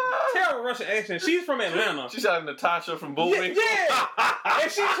 terrible Russian accent. She's from Atlanta. She's like Natasha from Bullwinkle. Yeah. And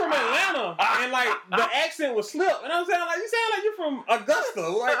she's from Atlanta, and like the accent was slip. And I'm saying, like, you sound like you're from Augusta.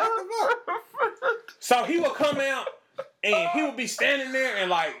 Like, what the fuck? So he will come out. And he would be standing there and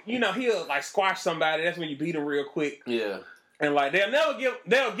like, you know, he'll like squash somebody. That's when you beat him real quick. Yeah. And like they'll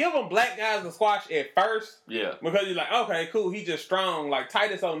give him black guys to squash at first. Yeah. Because you're like, okay, cool, he's just strong. Like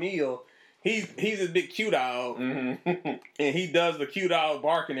Titus O'Neil, he's a big Q dog. Mm-hmm. And he does the Q dog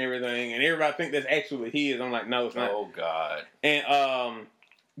bark and everything, and everybody think that's actually his. I'm like, no, it's not. Oh God. And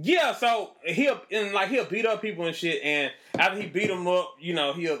yeah, so he'll beat up people and shit, and after he beat them up, you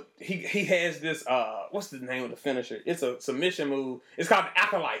know, he has this what's the name of the finisher? It's a submission move. It's called the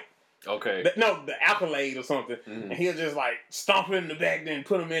Acolyte. Okay. The Accolade or something. Mm-hmm. And he'll just like stomp him in the back, then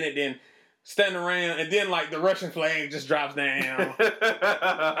put him in it, then stand around, and then like the Russian flag just drops down. And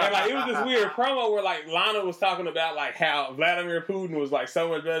like it was this weird promo where like Lana was talking about like how Vladimir Putin was like so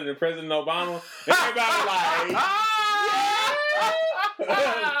much better than President Obama, and everybody like.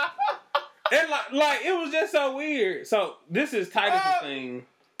 And like it was just so weird. So this is Titus' thing.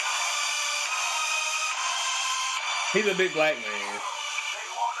 He's a big black man.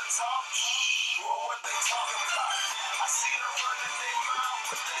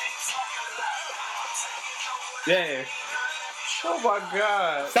 Yeah. Oh my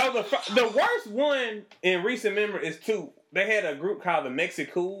God. So the worst one in recent memory is two. They had a group called the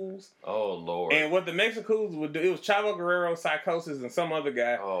Mexicools. Oh Lord. And what the Mexicools would do, it was Chavo Guerrero, Psychosis, and some other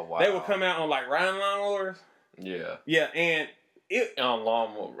guy. Oh wow. They would come out on like riding lawnmowers. Yeah. Yeah, and it on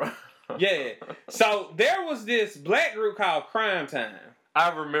lawnmower. yeah. So there was this black group called Crime Time. I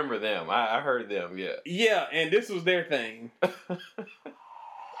remember them. I heard them. Yeah. Yeah, and this was their thing. Yo, yo, yo, yo.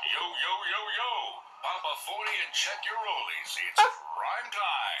 Papa 40 and check your rollies. It's prime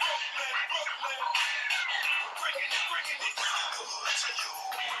time.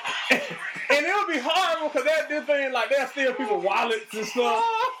 And it would be horrible because they'd do things like they'll steal people's wallets and stuff.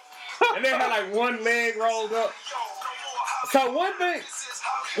 And they had like one leg rolled up. So one thing,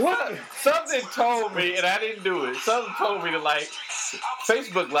 something told me, and I didn't do it. Something told me to like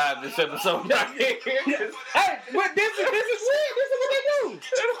Facebook Live this episode. Yeah. Hey, but this is weird. This is what they do.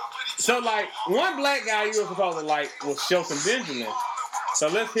 So like one black guy you were supposed to like was Shelton Benjamin. So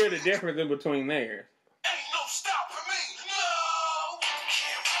let's hear the difference in between theirs.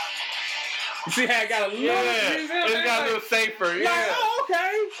 You see how it got a little it's got a little safer. Yeah. Like, oh,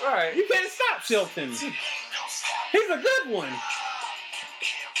 okay. Right. You can't stop Shelton. He's a good one.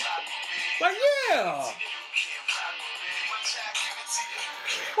 Like, yeah.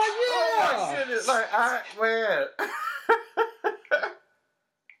 Like, yeah. Oh my goodness. Like, man.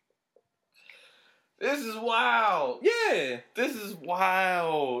 This is wild. Yeah. This is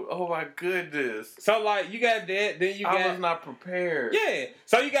wild. Oh my goodness. So like you got that, then you got I was not prepared. Yeah.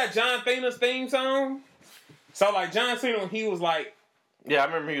 So you got John Cena's theme song. So like John Cena when he was like yeah, I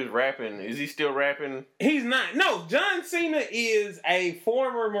remember he was rapping. Is he still rapping? He's not. No, John Cena is a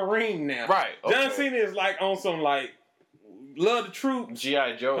former Marine now. Right. Okay. John Cena is like on some like love the troops.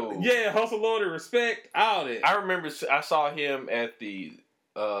 G.I. Joe. Yeah, hustle, loyalty, respect, all that. I remember I saw him at the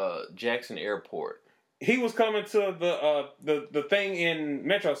Jackson Airport. He was coming to the thing in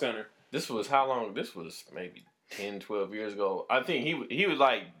Metro Center. This was how long? This was maybe 10, 12 years ago. I think he was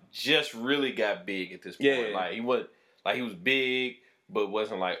like just really got big at this point. Yeah. Like he was big, but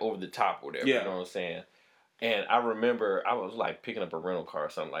wasn't like over the top or whatever. Yeah. You know what I'm saying? And I remember I was like picking up a rental car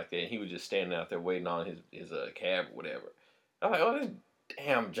or something like that, and he was just standing out there waiting on his cab or whatever. I'm like, oh, this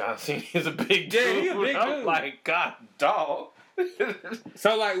damn John Cena is a big dude. Yeah, he's a big I'm dude. like, God, dog.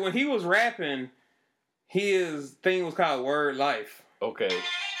 So like when he was rapping, his thing was called Word Life. Okay. So, you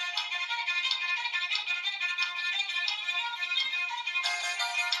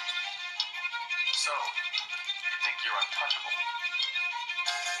think you're untouchable?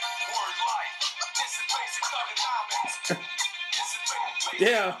 Word life. This is basic thugonomics.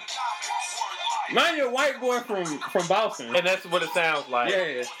 Yeah. Mind your white boy from Boston. And that's what it sounds like.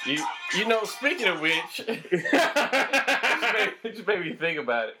 Yeah. You know, speaking of which, it just made me think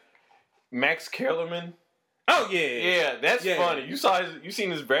about it. Max Kellerman. Oh yeah. Yeah, that's funny. You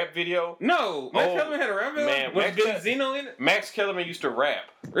seen his rap video? No. Max Kellerman had a rap video? Man, Was Benzino in it? Max Kellerman used to rap.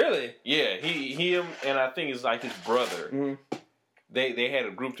 Really? Yeah, him and I think it's like his brother. Mm-hmm. They had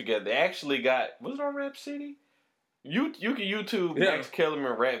a group together. They actually got, was it on Rap City? You can YouTube Max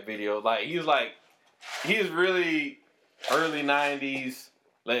Kellerman rap video. Like he's really early 90s.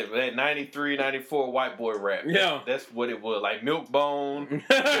 Like that 93, 94 white boy rap. Yeah. That's what it was. Like Milk Bone.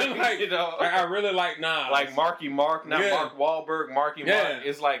 Like, you know. I really like Nas. Like Marky Mark, not Mark Wahlberg, Marky Mark.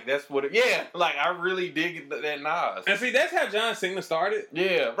 It's like that's what it like I really dig that Nas. And see, that's how John Cena started.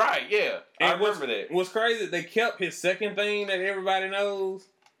 Yeah, right, yeah. And I remember that. What's crazy, they kept his second thing that everybody knows.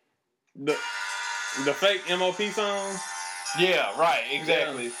 The fake MOP song. Yeah, right,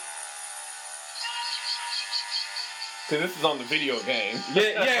 exactly. Yeah. So this is on the video game.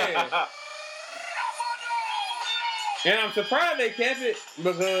 Yeah. And I'm surprised they kept it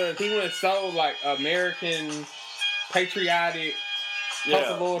because he went so like American, patriotic,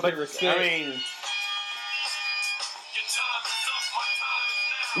 loyalty, respect. I mean,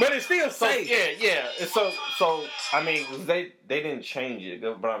 but it's still safe. Yeah. So I mean, they didn't change it,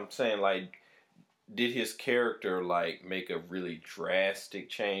 but I'm saying like, did his character like make a really drastic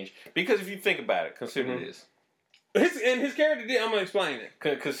change? Because if you think about it, consider this. His character did. I'm gonna explain it.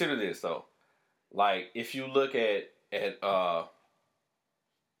 Consider this though, like if you look at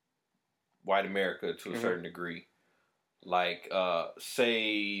white America to a certain degree, like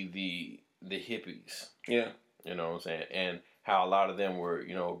say the hippies, yeah, you know what I'm saying, and how a lot of them were,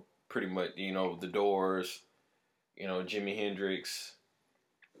 you know, pretty much, you know, the Doors, you know, Jimi Hendrix,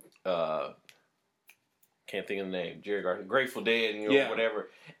 can't think of the name, Jerry Garcia, Grateful Dead, you know, whatever,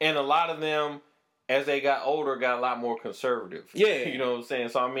 and a lot of them, as they got older, got a lot more conservative. Yeah. You know what I'm saying?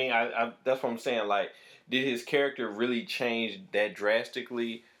 So, I mean, I that's what I'm saying. Like, did his character really change that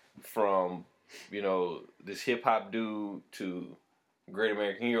drastically from this hip hop dude to Great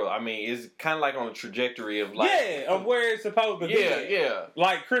American Hero. I mean, it's kind of like on a trajectory of like of where it's supposed to be. Yeah.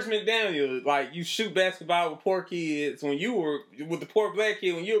 Like Chris McDaniel, like you shoot basketball with poor kids when you were with the poor black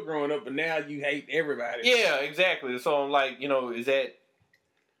kid when you were growing up, but now you hate everybody. Yeah, exactly. So I'm like, is that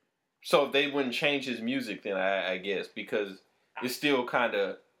so? If they wouldn't change his music, then I guess because it's still kind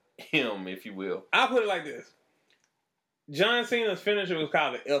of him, if you will. I'll put it like this: John Cena's finisher was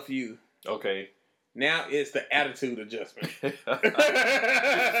called the FU. Okay. Now it's the attitude adjustment. Same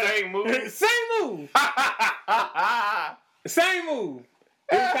move. Same move. Same move.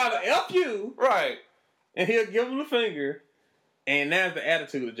 It was called the FU. Right. And he'll give him the finger. And now it's the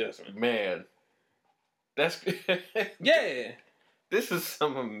attitude adjustment. Man. That's... Yeah. This is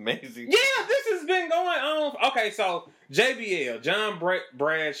some amazing... Yeah, this has been going on. Okay, so JBL, John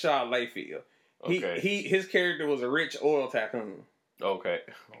Bradshaw Layfield. Okay. His character was a rich oil tycoon. Okay.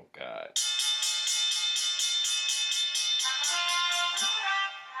 Oh, God.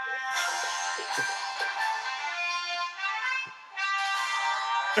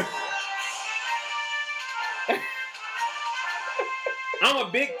 I'm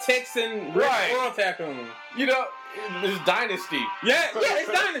a big Texan rich oil tycoon. It's Dynasty. Yeah,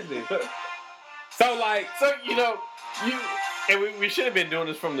 it's Dynasty. And we should have been doing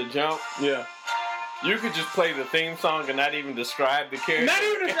this from the jump. Yeah. You could just play the theme song and not even describe the character. Not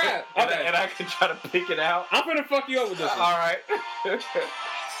even describe. Okay. And I could try to pick it out. I'm gonna fuck you up with this one. All right.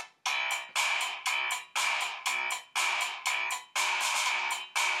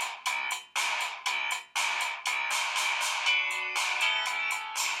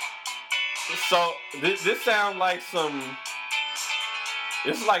 So this sounds like some.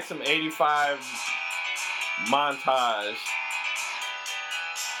 This is like some 85 montage.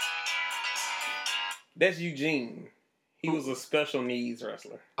 That's Eugene. He was a special needs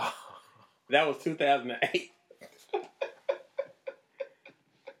wrestler. That was 2008.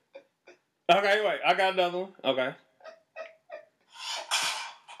 Okay, wait. I got another one. Okay.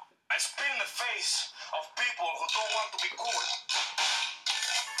 I spit in the face of people who don't want to be good.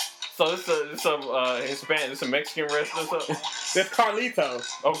 So it's a Hispanic, it's a Mexican wrestler. So. That's Carlito.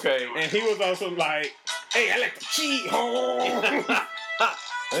 Okay. And he was also like, "Hey, I like to cheat, home."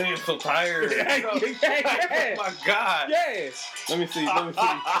 I'm so tired. Yeah. Oh my God. Yeah. Let me see. Man.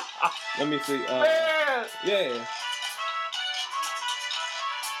 Yeah.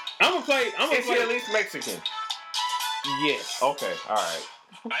 I'm gonna play. Is he at least Mexican? Yes. Okay. All right.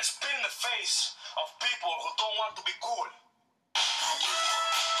 I spit in the face of people who don't want to be good.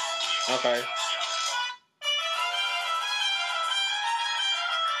 Okay.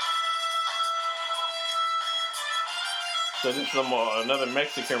 So this is another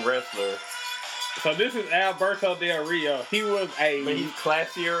Mexican wrestler. So this is Alberto Del Rio. He was a... But he's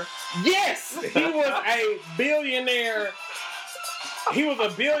classier? Yes! He was a billionaire... He was a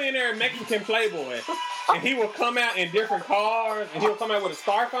billionaire Mexican playboy. And he would come out in different cars. And he would come out with a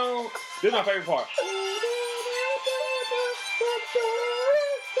scarf on. This is my favorite part.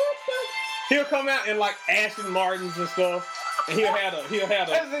 He'll come out in like Aston Martins and stuff. And he'll have a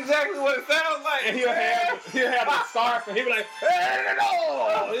That's exactly what it sounds like. and he'll have a scarf and he'll be like, "Hey,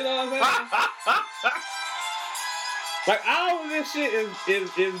 no!" You know what I'm saying? Like all of this shit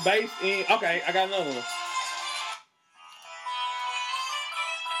is based in. Okay, I got another one.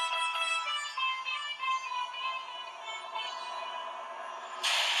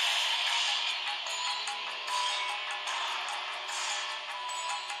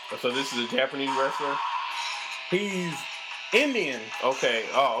 So this is a Japanese wrestler? He's Indian. Okay.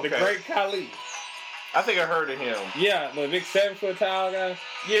 Oh, okay. The Great Khali. I think I heard of him. Yeah, the big 7-foot tall guy.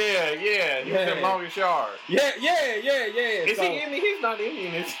 Yeah. He was in Longest Yard. Yeah. Is he Indian? He's not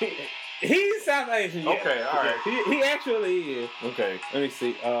Indian, is he? He's South Asian. Yeah. Okay, all right. He actually is. Okay. Let me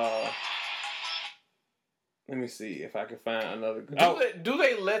see. Let me see if I can find another. Do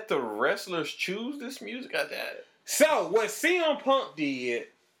they let the wrestlers choose this music? So what CM Punk did,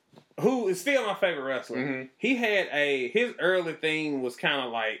 who is still my favorite wrestler, Mm-hmm. he had his early thing was kind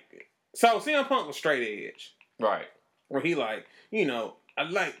of like, so CM Punk was straight edge, Right. where he like, I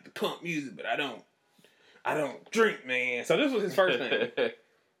like the punk music, but I don't drink, man. So this was his first thing.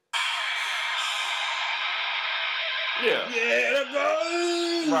 Yeah. Yeah, let's go.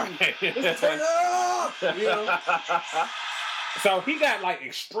 Right. Let's turn up. You know. So he got like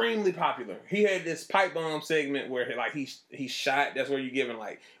extremely popular. He had this pipe bomb segment where he shot. That's where you giving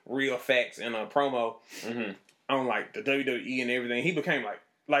like real facts in a promo on like the WWE and everything. He became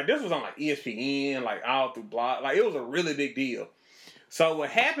like this was on like ESPN, like all through blog. Like it was a really big deal. So what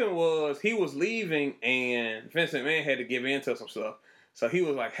happened was he was leaving and Vince McMahon had to give in to some stuff. So he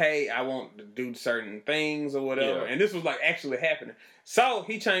was like, hey, I want to do certain things or whatever. Yeah. And this was like actually happening. So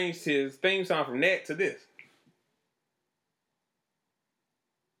he changed his theme song from that to this.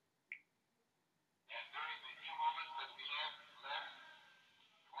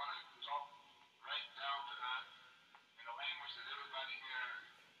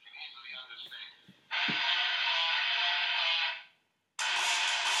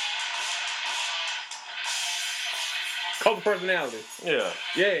 Cult of Personality. Yeah.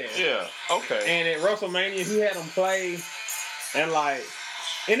 Yeah. Yeah. Okay. And at WrestleMania, he had them play, and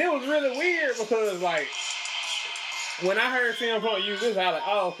and it was really weird because when I heard CM Punk use this, I was like,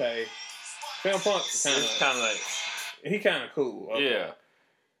 oh, okay. CM Punk kind of like, he kind of cool. Okay. Yeah.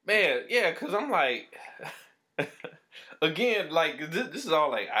 Man, yeah, because I'm like, again, like, this is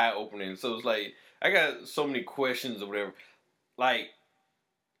all like eye opening. So it's like, I got so many questions or whatever. Like,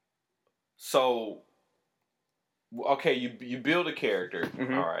 so, okay, you build a character,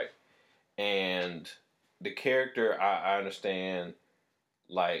 Mm-hmm. all right, and the character, I understand,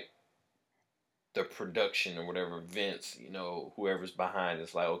 like, the production or whatever, Vince, whoever's behind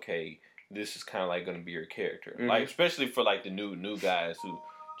it's like, okay, this is kind of like going to be your character. Mm-hmm. Like, especially for like the new guys who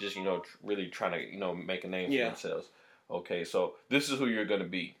just, really trying to, make a name for themselves. Okay, so this is who you're going to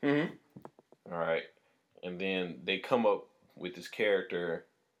be. Mm-hmm. All right. And then they come up with this character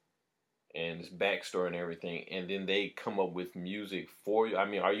and this backstory and everything, and then they come up with music for you. I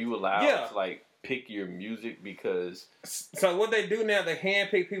mean, are you allowed to, like, pick your music? Because so what they do now, they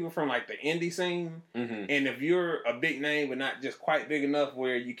handpick people from like the indie scene, mm-hmm. and if you're a big name but not just quite big enough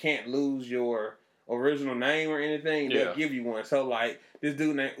where you can't lose your original name or anything, they'll give you one. So like this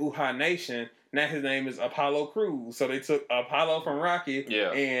dude named Uha Nation, now his name is Apollo Crews. So they took Apollo from Rocky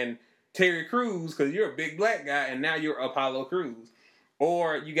and Terry Crews because you're a big black guy, and now you're Apollo Crews.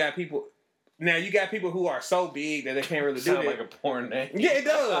 Or you got people who are so big that they can't really do that. Sound like a porn name. Yeah, it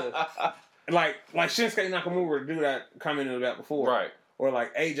does. Like Shinsuke Nakamura do that, commented about before. Right. Or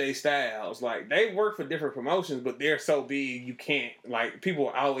like AJ Styles. Like, they work for different promotions, but they're so big you can't, like, people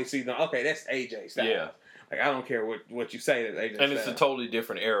always see them, okay, that's AJ Styles. Yeah. Like, I don't care what you say, that's AJ Styles. And it's a totally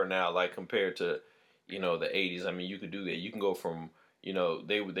different era now, like, compared to, the 80s. I mean, you could do that. You can go from,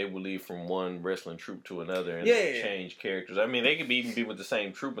 they would leave from one wrestling troupe to another and change characters. I mean, they could even be with the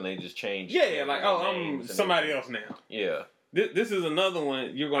same troupe and they just change. Yeah, like, oh, I'm somebody else now. Yeah. This is another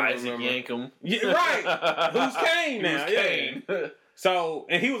one you're going to remember. Isaac Yankem. Yeah, right. Who's Kane now? Who's Kane? So,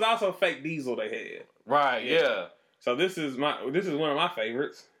 and he was also Fake Diesel they had. Right, yeah. So this is one of my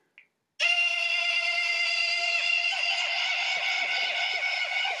favorites.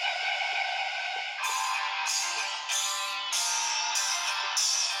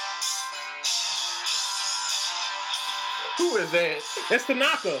 Who is that? That's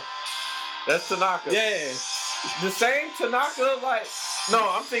Tanaka. That's Tanaka. Yeah. The same Tanaka, like... No,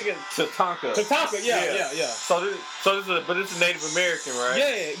 I'm thinking Tatanka. Tatanka, yeah. So this is a Native American,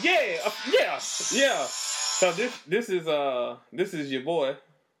 right? Yeah. So this is your boy.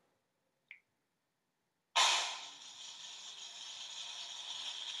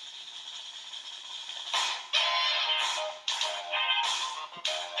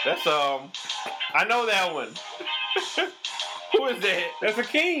 That's I know that one. Who is that? That's a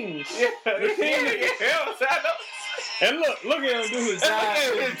king. Yeah, the king. I know. And look at him do his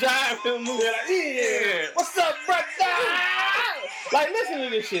jive. Yeah. What's up, brother? Like, listen to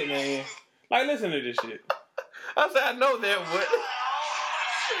this shit, man. Like, listen to this shit. I said, I know that one.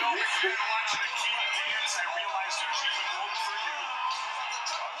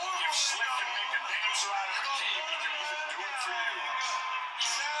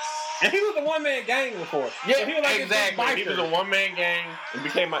 And he was a one-man gang before. Yeah, so he was like exactly. He was a one-man gang and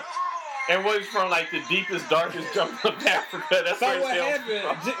became and was from like the deepest, darkest jungle of Africa. That's so what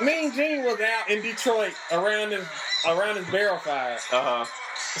happened? Mean Gene was out in Detroit around his barrel fire.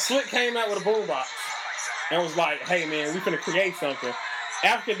 Slick came out with a boombox and was like, "Hey man, we finna create something."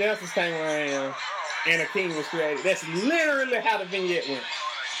 African dancers came around and a king was created. That's literally how the vignette went.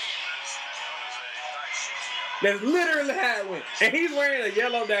 That's literally how it went. And he's wearing a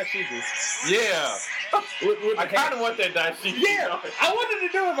yellow dashiki. Yeah. With I kind of want that dashiki. Yeah. I wanted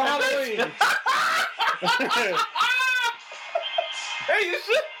to do it for Halloween. Hey, you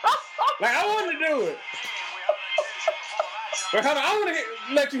should. Like, I wanted to do it. But hold on, I want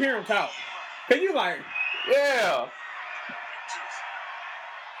to let you hear him talk. Cause you like, yeah.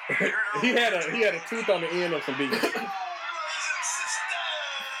 he had a tooth on the end of some beef.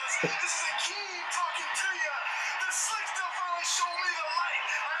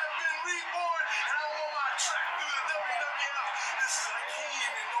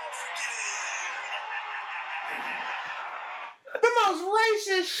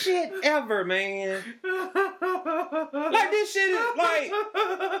 craziest shit ever, man. Like this shit is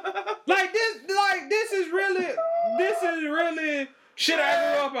this is really shit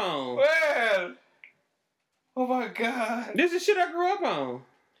I grew up on. Man. Oh my God. This is shit I grew up on.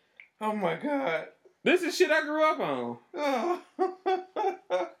 Oh my God. This is shit I grew up on. Oh.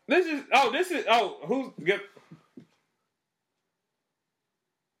 Who's get?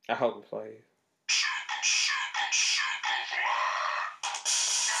 I hope it plays.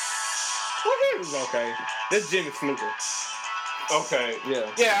 Well, he was okay. That's Jimmy Snooker. Okay. Yeah.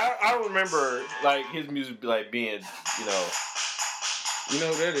 Yeah, I remember like his music like being, you know. You know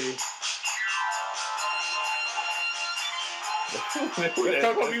what that is? That's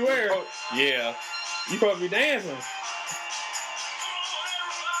Coco Beware. Yeah. You supposed to be dancing.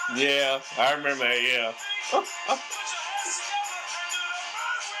 Yeah, I remember that, yeah.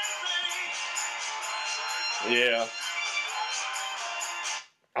 Yeah.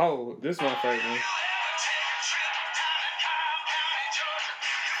 Oh, this is my favorite one.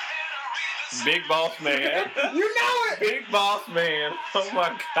 Big Boss Man. You know it! Big Boss Man. Oh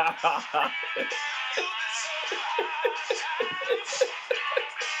my God.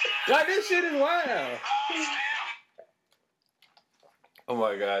 Like, this shit is wild. Oh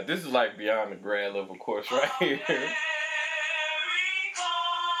my God. This is like beyond the grand level course right here.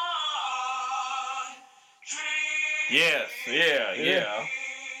 Yes, yeah. Yeah.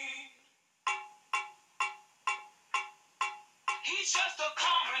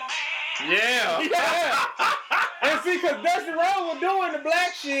 Yeah. And see, because Dusty Rhodes was doing the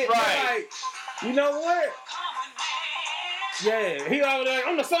black shit. Right. Like, you know what? Yeah. He always like,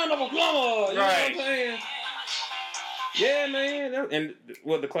 I'm the son of a plumber. You know what I'm saying? Yeah, man. And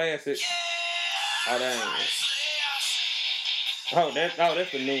the classic. Oh, dang.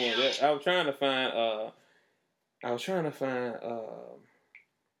 That's the new one. I was trying to find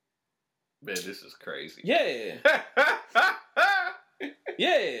Man, this is crazy. yeah.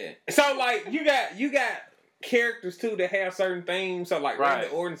 Yeah. So like you got characters too that have certain themes. So like Randy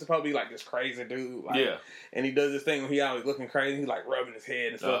Orton's supposed to be like this crazy dude. Like, yeah. And he does this thing where he always looking crazy. He's like rubbing his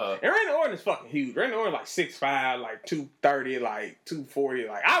head and stuff. And Randy Orton is fucking huge. Randy Orton like 6'5", like 230, like 240.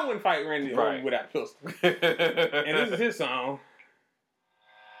 Like I wouldn't fight Randy Orton without a pistol. And this is his song.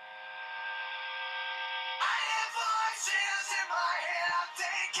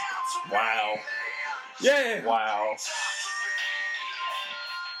 Wow. Yeah. Wow.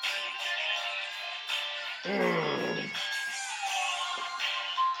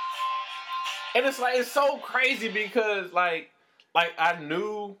 And it's like, it's so crazy because like I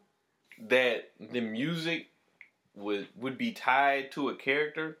knew that the music would be tied to a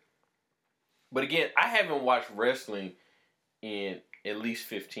character. But again, I haven't watched wrestling in at least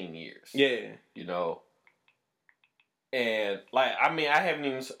 15 years. Yeah. You know? And like, I mean,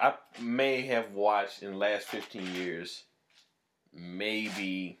 I may have watched in the last 15 years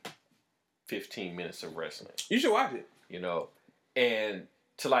maybe 15 minutes of wrestling. You should watch it. You know? And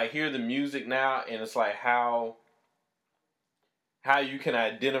to like hear the music now, and it's like how you can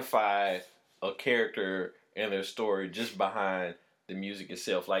identify a character and their story just behind the music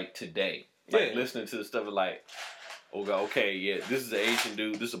itself. Like today, like listening to the stuff, like, oh God, okay, yeah, this is an Asian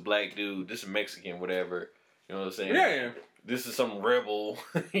dude, this is a black dude, this is a Mexican, whatever. You know what I'm saying? Yeah. This is some rebel,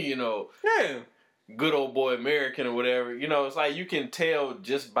 you know. Yeah. Good old boy American or whatever. You know, it's like you can tell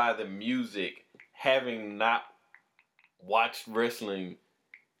just by the music, having not watched wrestling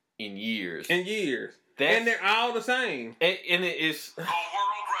in years. And they're all the same. And it is... The World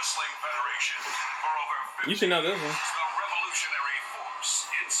Wrestling Federation, for over 50 you should know this one. years, the revolutionary force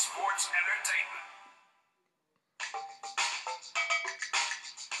in sports entertainment.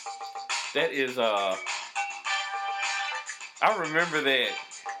 That is, I remember that.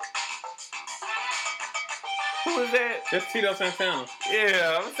 Who was that? That's Tito Santana.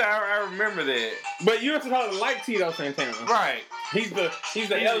 Yeah, I remember that. But you're supposed to like Tito Santana. Right. He's the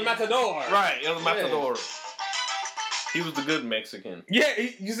El Matador. Right, El Matador. He was the good Mexican. Yeah,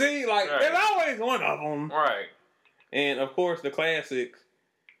 you see, like, there's always one of them. Right. And, of course, the classics.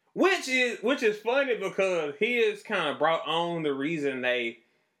 Which is funny because he has kind of brought on the reason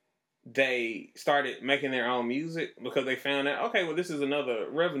they started making their own music, because they found out, okay, well, this is another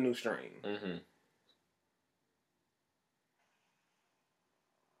revenue stream. Mm-hmm.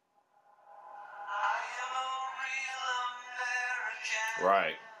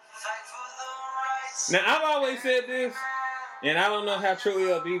 Right. Now, I've always said this, and I don't know how true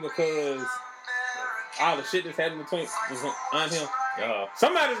it'll be because all the shit that's happened on him.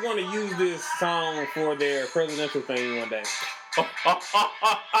 Somebody's going to use this song for their presidential thing one day. And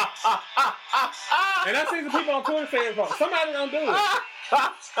I see some people on Twitter saying, somebody don't do it.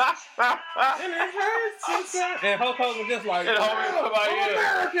 And it hurts inside. And Hulk Hogan just like, And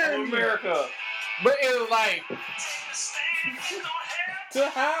I'm America. But it was like to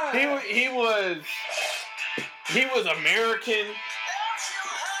hide. he was American.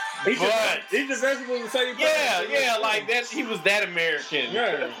 He's just basically the same person. Yeah, like that. He was that American.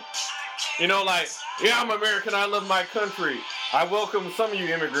 Yeah. You know, like, yeah, I'm American. I love my country. I welcome some of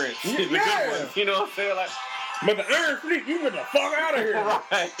you immigrants. The good ones. You know what I'm saying? Like, but the Iron Fleet, you get the fuck out of here.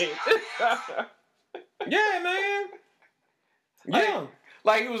 Right. Yeah, man. Yeah.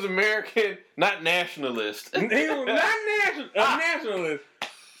 Like he was American, not nationalist. He was not a nationalist.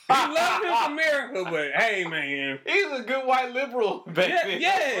 He loved his America, but hey, man. He was a good white liberal back then.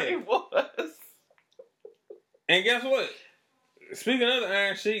 Yeah. That's what he was. And guess what? Speaking of the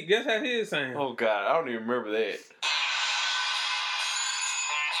Iron Sheik, guess how his sound? Oh, God. I don't even remember that.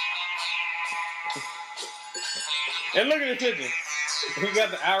 And look at the picture. He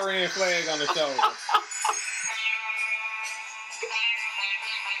got the Iran flag on the shoulder.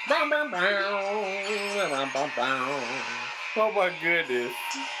 Oh, my goodness.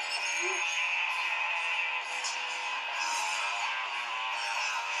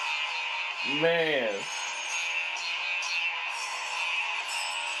 Man.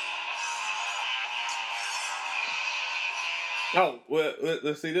 Oh, well,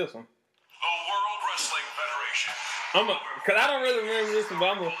 let's see this one. The World Wrestling Federation. Cause I don't really remember this one, but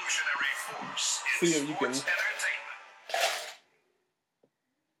I'm gonna Revolutionary force in see if you can. sports entertainment.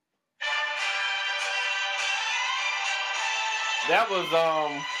 That was,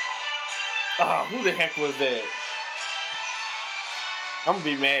 who the heck was that? I'm gonna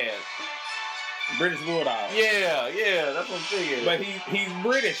be mad. British Bulldog. Yeah, that's what I'm thinking. But he's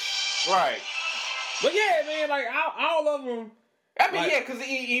British. Right. But yeah, man, like all of them. I mean, like, yeah, because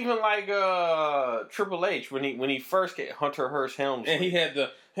even like Triple H when he first get Hunter Hearst Helmsley, and he had the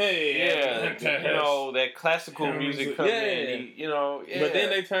you know, that classical music coming in, you know, But then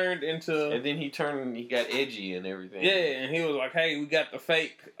they turned into, and then he got edgy and everything. Yeah, and he was like, "Hey, we got the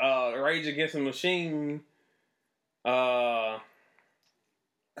fake Rage Against the Machine."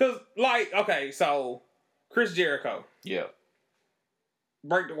 Cause like, okay, so Chris Jericho, Yeah.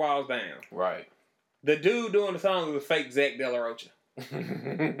 Break the Walls Down. Right. The dude doing the song was fake Zach De La Rocha.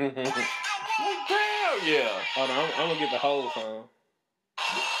 Yeah. Hold on, I'm gonna get the whole song.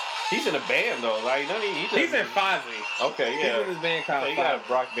 He's in a band though, like He's in Fozzy. Okay, yeah. He's in this band called So he got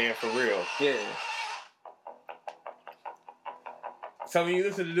a rock band for real. Yeah. So when you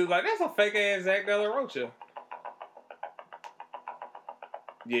listen to dudes like, that's a fake ass Zach De La Rocha.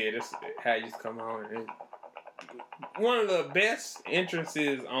 Yeah, that's how it used to come on. One of the best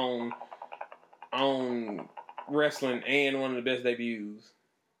entrances on wrestling and one of the best debuts.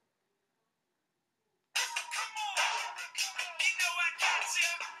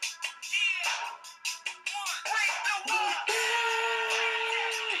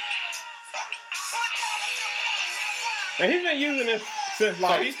 And he's been using this since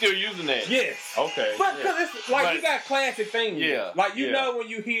like. So he's still using that? Yes. Okay. But because it's like you got classic things. Yeah. Like you know when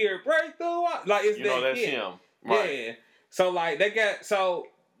you hear breakthrough, like it's you know that's him. Right. Yeah. So like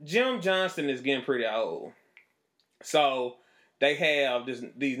Jim Johnston is getting pretty old. So they have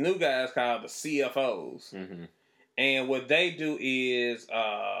these new guys called the CFOs. Mm-hmm. And what they do is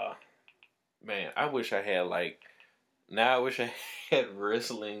man, I wish I had I wish I had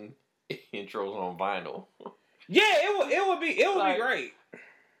wrestling intros on vinyl. Yeah, it would be great.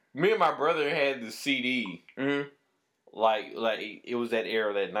 Me and my brother had the CD. Mm-hmm. Like it was that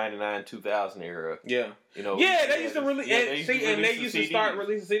era, that 99, 2000 era. Yeah. You know. Yeah, they used to release. They used to start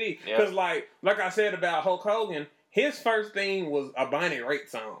releasing CD because, like I said about Hulk Hogan, his first thing was a Bonnie Raitt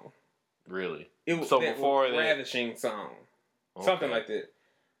song. Really? It was before that Ravishing song, something like that.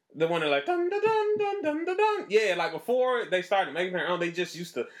 The one that like dun dun dun dun dun dun dun. Yeah, like before they started making their own, they just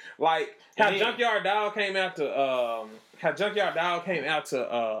used to like how Junkyard Dog came out to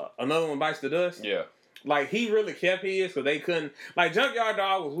Another One Bites the Dust. Yeah. Like, he really kept his because they couldn't... Like, Junkyard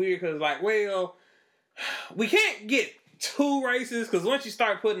Dog was weird because, like, well, we can't get too racist because once you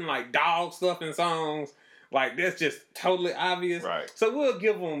start putting, like, dog stuff in songs, like, that's just totally obvious. Right. So we'll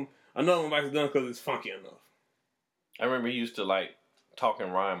give them Another One Bites the Dust because it's funky enough. I remember he used to, like, talk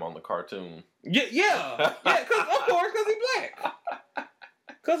and rhyme on the cartoon. Yeah, because, of course, because he's black.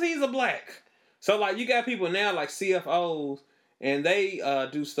 Because he's a black. So, like, you got people now, like, CFOs... And they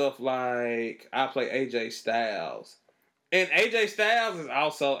do stuff like I play AJ Styles. And AJ Styles is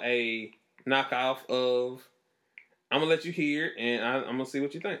also a knockoff of I'm going to let you hear it and I'm going to see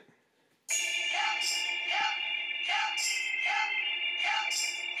what you think.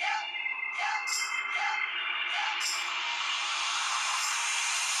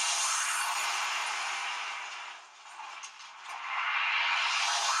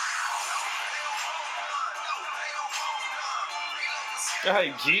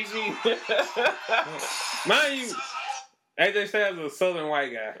 Hey, Jeezy. Mind you, AJ Styles is a Southern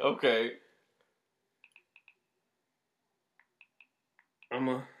white guy. Okay. I'm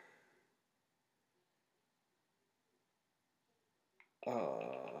a.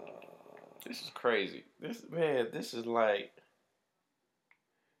 This is crazy. This is like.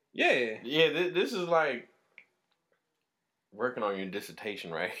 Yeah. Yeah, this is like working on your dissertation,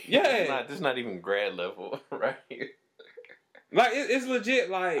 right? Yeah. This is not even grad level, right? Like, it's legit,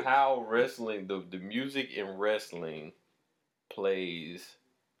 like... How wrestling, the music in wrestling plays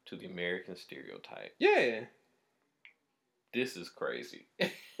to the American stereotype. Yeah. This is crazy.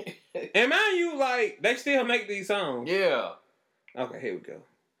 And mind you, like, they still make these songs. Yeah. Okay, here we go.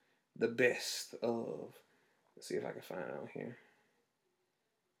 The best of... Let's see if I can find it on here.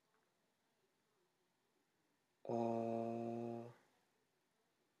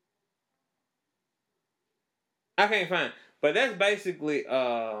 I can't find it. But that's basically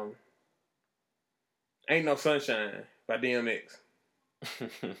Ain't No Sunshine by DMX.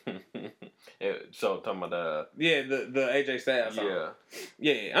 So talking about the AJ Styles song.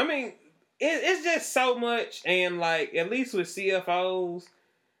 Yeah. I mean, it's just so much, and like at least with CFOs,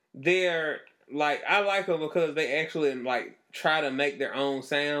 they're like I like them because they actually like try to make their own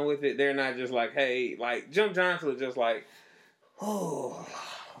sound with it. They're not just like, hey, like Jim Johnson was just like, oh,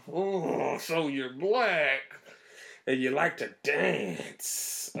 so you're black and you like to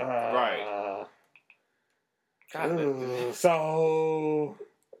dance, right? So,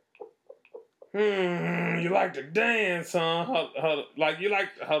 you like to dance, huh? Hold on.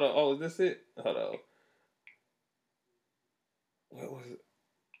 Oh, is this it? Hold on. What was it?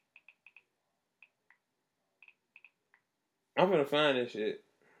 I'm gonna find this shit.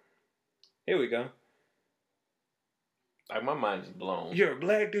 Here we go. Like my mind is blown. You're a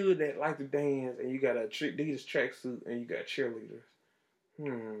black dude that like to dance, and you got a Adidas tracksuit, and you got cheerleaders.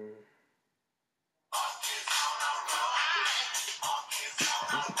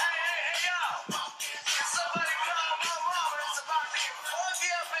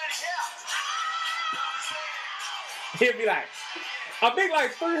 He'll be like, a big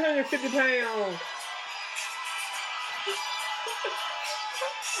like 350 pounds.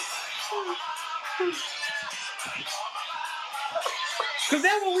 Cause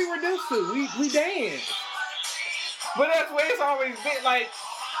that's what we reduced to. We dance. But that's the way it's always been. Like,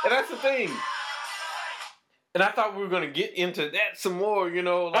 and that's the thing. And I thought we were gonna get into that some more. You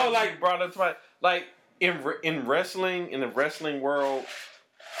know, like brought up to like in wrestling, in the wrestling world,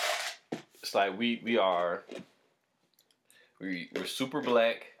 it's like we're super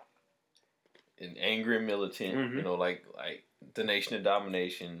black and angry and militant. Mm-hmm. You know, like the Nation of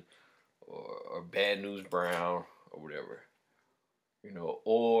Domination or Bad News Brown or whatever. You know,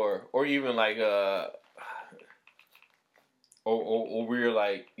 or even like or we're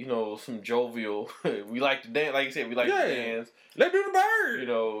like, you know, some jovial. We like to dance, like you said, we like to dance. Let's do the bird. You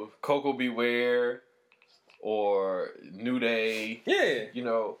know, Coco Beware or New Day. Yeah. You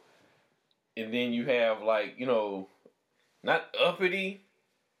know, and then you have like, you know, not uppity,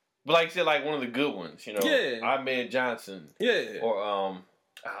 but like you said, like one of the good ones. You know, Ahmed Johnson. Yeah. Or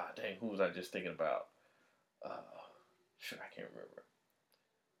dang, who was I just thinking about? Shit, I can't remember.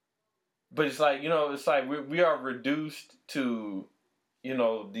 But it's like, you know, it's like we are reduced to, you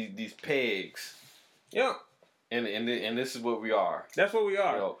know, these pegs. Yeah. And this is what we are. That's what we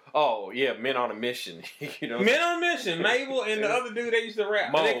are. You know, oh yeah, men on a mission. You know, men on a mission. Mabel and the other dude they used to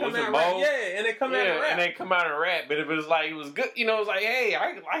rap. Mo, and they come out rap. Yeah, and they come out and rap. And they come out and rap. But it was like it was good. You know, it was like, hey,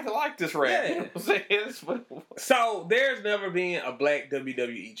 I like this rap. Yeah. You know what I'm saying? So there's never been a black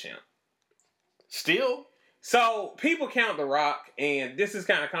WWE champ. Still. So people count The Rock, and this is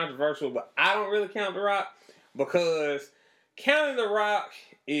kind of controversial, but I don't really count The Rock because counting The Rock,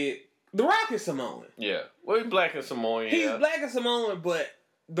 The Rock is Samoan. Yeah, well, he's black and Samoan. He's black and Samoan, but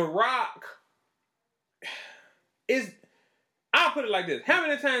The Rock is. I'll put it like this: how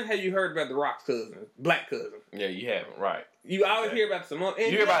many times have you heard about The Rock's cousin, black cousin? Yeah, you haven't, right? You always hear about Samoan. You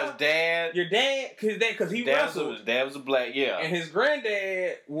hear about his dad. Your dad, because he wrestled. His dad was a black, and his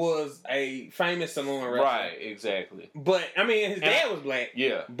granddad was a famous Samoan wrestler. Right, exactly. But I mean, his dad was black.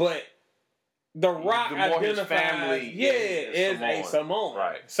 Yeah, but The Rock identifies, is a Samoan.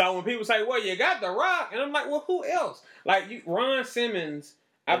 Right. So when people say, "Well, you got The Rock," and I'm like, "Well, who else?" Like Ron Simmons,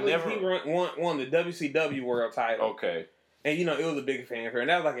 I believe he won the WCW World Title. Okay. And, you know, it was a big fanfare. And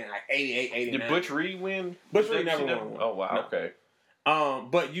that was like in like 88, 89. Did Butch Reed win? Butch Reed never won. Oh, wow. No. Okay.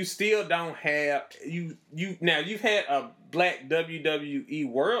 But you still don't have... Now, you've had a black WWE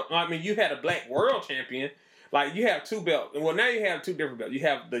world... I mean, you had a black world champion. Like, you have two belts. Well, now you have two different belts. You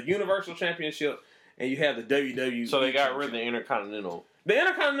have the Universal Championship and you have the WWE. So they got rid of the Intercontinental. The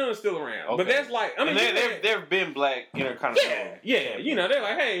Intercontinental is still around, but that's like I mean, there've been black Intercontinental. Yeah. You know, they're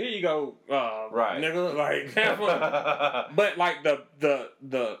like, hey, here you go, nigga, like have fun. But like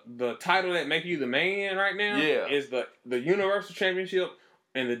the title that make you the man right now is the Universal Championship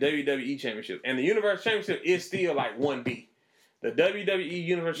and the WWE Championship, and the Universal Championship is still like 1B. The WWE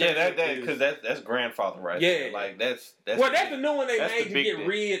Universal Championship, because that's grandfather right there. Like that's the new one they made to get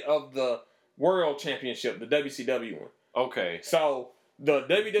rid of the World Championship, the WCW one. Okay, so. The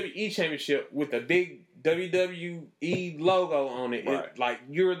WWE Championship with the big WWE logo on it, is like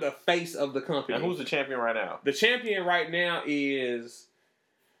you're the face of the company. And who's the champion right now? The champion right now is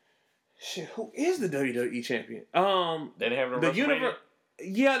who is the WWE champion? They didn't have the universe.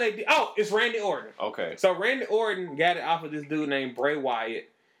 Yeah, they did. Oh, it's Randy Orton. Okay, so Randy Orton got it off of this dude named Bray Wyatt,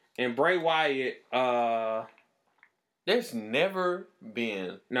 and Bray Wyatt. There's never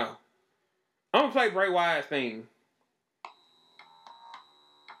been no. I'm gonna play Bray Wyatt's theme.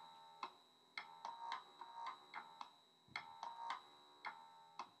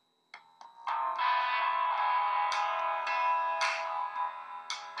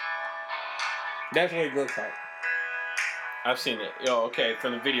 That's what it looks like. I've seen it. Yo, okay,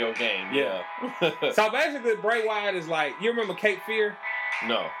 from the video game. Yeah. So basically, Bray Wyatt is like, you remember Cape Fear?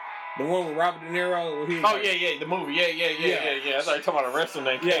 No. The one with Robert De Niro? Where he was the movie. Yeah. I thought you were talking about a wrestler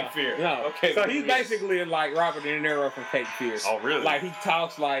named Cape Fear. No. Okay. So he's basically like Robert De Niro from Cape Fear. Oh, really? Like, he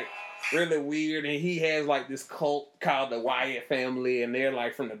talks like really weird, and he has like this cult called the Wyatt family, and they're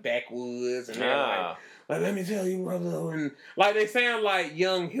like from the backwoods, and they're like, let me tell you, brother, and like they sound like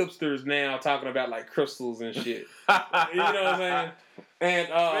young hipsters now talking about like crystals and shit. You know what I'm saying? And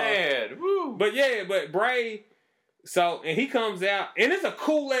man, woo. But Bray, so and he comes out, and it's a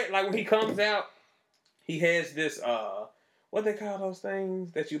cool like when he comes out, he has this what they call those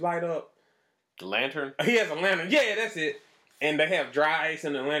things that you light up? The lantern. He has a lantern. Yeah, that's it. And they have dry ice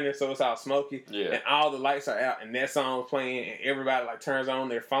in the lantern, so it's all smoky. Yeah. And all the lights are out, and that song's playing, and everybody like turns on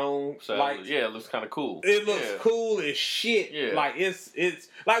their phone lights. Yeah, it looks kind of cool. It looks cool as shit. Yeah. Like it's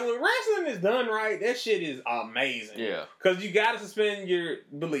like when wrestling is done right, that shit is amazing. Yeah. Because you gotta suspend your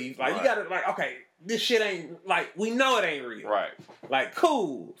belief. Like you gotta like, okay, this shit ain't like we know it ain't real. Right. Like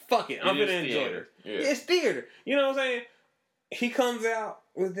cool, fuck it, I'm gonna enjoy it. Yeah. It's theater. You know what I'm saying? He comes out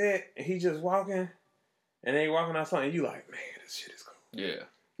with that, and he just walking. And they walking outside, and you like, man, this shit is cool. Yeah.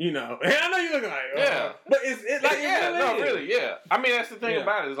 You know, and I know you looking like, but it's like, really, yeah. I mean, that's the thing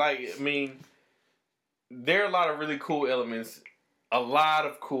about it. Is like, I mean, there are a lot of really cool elements,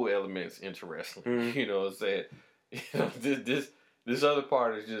 into wrestling. Mm-hmm. You know what I'm saying? You know, this other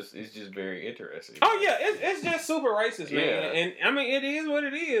part is just very interesting. Oh yeah, it's just super racist, man. Yeah. And I mean, it is what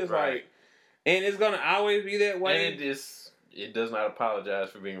it is, right? Like, and it's gonna always be that way. And it does not apologize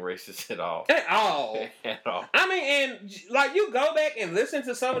for being racist at all. At all. At all. I mean, and like you go back and listen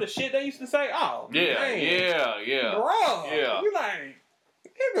to some of the shit they used to say. Oh, man. Bro. Yeah. You like,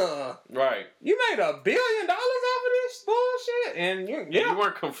 nigga. Right. You made $1 billion off of this bullshit, and you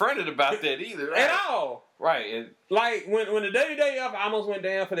weren't confronted about that either. Right? At all. Right. And like when the WWF almost went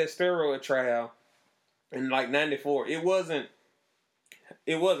down for that steroid trial in like '94, it wasn't,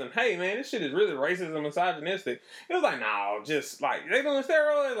 hey man, this shit is really racist and misogynistic. It was like, no, just like, they doing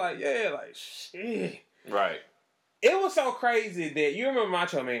steroids? Like, yeah, like, shit. Right. It was so crazy that, you remember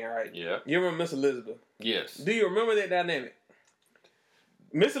Macho Man, right? Yeah. You remember Miss Elizabeth? Yes. Do you remember that dynamic?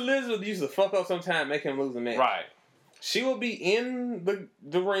 Miss Elizabeth used to fuck up sometime, make him lose a match. Right. She would be in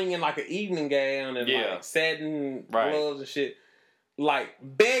the ring in like an evening gown and like satin gloves and shit, like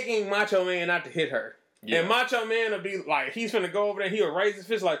begging Macho Man not to hit her. Yeah. And Macho Man would be like, he's finna go over there, he would raise his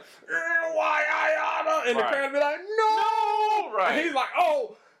fist like, why I oughta? And the crowd would be like, no! Right. And he's like,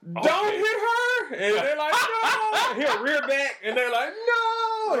 oh, don't hit her! And they're like, no! And he'll rear back, and they're like,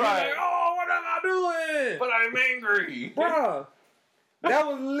 no! And he's like, oh, what am I doing? But I'm angry. Bruh. That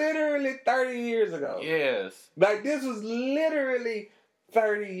was literally 30 years ago. Yes. Like, this was literally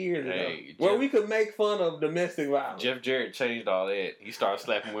 30 years ago. Where we could make fun of domestic violence. Jeff Jarrett changed all that. He started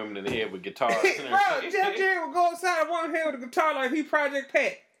slapping women in the head with guitars. Bro, Jeff Jarrett would go outside one hand with a guitar like he Project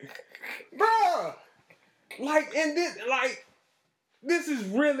Pat. Bro. Like, and this is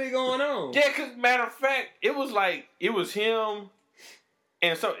really going on. Yeah, because matter of fact, it was him.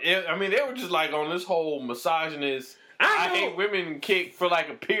 And so, I mean, they were just like on this whole misogynist, I hate women kick for like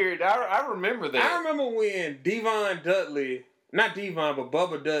a period. I remember that. I remember when Devon Dudley, not Devon, but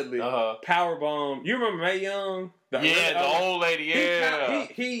Bubba Dudley, powerbombed. You remember Mae Young? The old lady, yeah.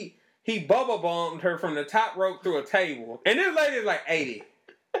 He Bubba bombed her from the top rope through a table. And this lady is like 80.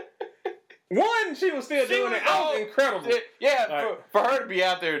 One, she was still doing it. That was incredible. Yeah, Like, for her to be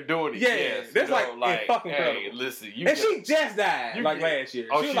out there doing it. Yeah, yes, that's you know, like fucking hey, incredible. listen, she just died last year.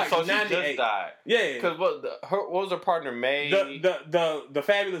 Oh, she was like 98. She just died. Yeah, because what was her partner May? The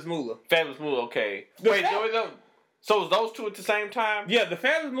Fabulous Moolah. Fabulous Moolah. Okay. Wait, so was those two at the same time? Yeah, the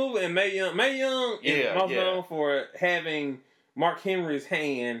Fabulous Moolah and Mae Young. Mae Young is most known for having Mark Henry's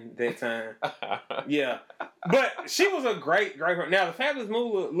hand that time. Yeah. But she was a great person. Now, the Fabulous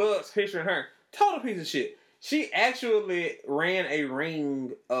Moolah loves picturing her. Total piece of shit. She actually ran a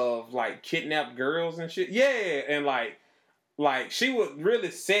ring of, like, kidnapped girls and shit. Yeah, and, like she would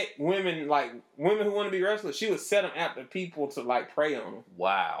really set women, like, women who want to be wrestlers, she would set them after people to, like, prey on them.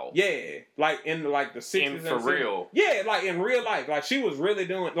 Wow. Yeah. Like, in, like, the 60s and for real. Yeah, like, in real life. Like, she was really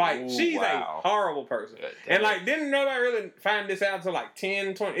doing, like, she's a horrible person. And, like, didn't nobody really find this out until, like,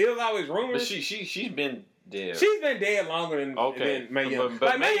 10, 20. It was always rumors. But she's been dead. She's been dead longer than Mae Young. But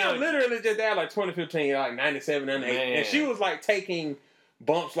like, Mae Young literally just died, like, 2015, like, 97, 98. Man. And she was, like, taking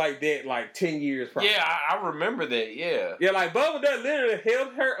bumps like that, like, 10 years prior. Yeah, I remember that, yeah. Yeah, like, Bubba Duck literally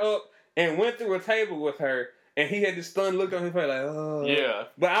held her up and went through a table with her, and he had this stunned look on his face, like, oh. Yeah.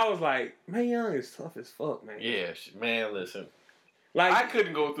 But I was like, Mae Young is tough as fuck, man. Yeah, man, listen. Like, I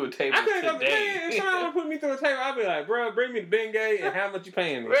couldn't go through a table I couldn't today. If somebody would put me through a table, I'd be like, bro, bring me the Bengay and how much you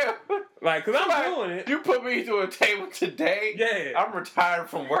paying me? Like, because I'm doing it. You put me through a table today? Yeah. I'm retired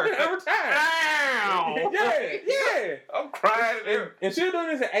from work. I'm retired. Ow! Yeah. I'm crying. And she was doing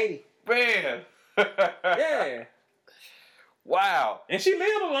this at 80. Man. Yeah. Wow. And she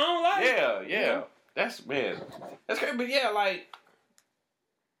lived a long life. Yeah. Yeah. That's great. But yeah, like,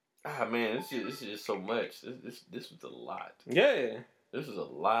 man, this is just so much. This was a lot. Yeah. This is a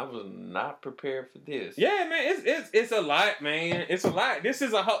lot. I was not prepared for this. Yeah, man, it's a lot, man. It's a lot. This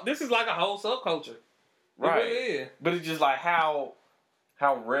is like a whole subculture. Right. It really is. But it's just like how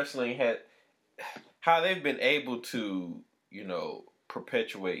wrestling how they've been able to,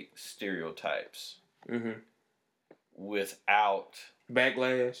 perpetuate stereotypes without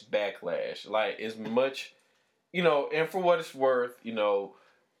backlash. Like, as much, and for what it's worth,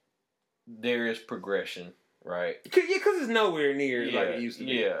 there is progression, right? Yeah, because it's nowhere near like it used to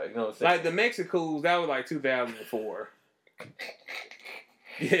be. Yeah, you know what I'm saying? Like, the Mexicals, that was like 2004.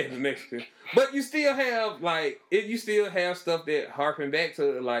 Yeah, the Mexicans. But you still have, you still have stuff that harken back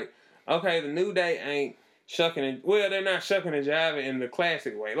to, like, okay, the New Day ain't shucking and, well, they're not shucking and jiving in the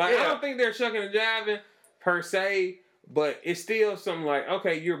classic way. Like, I don't think they're shucking and jiving per se, but it's still something like,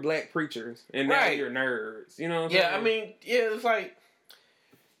 okay, you're black preachers, and now you're nerds. You know what I'm saying? Yeah, I mean, it's like,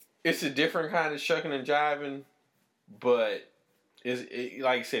 it's a different kind of shucking and jiving, but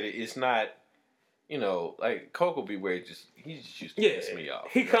like I said, it's not, like Coco Beware he just used to piss me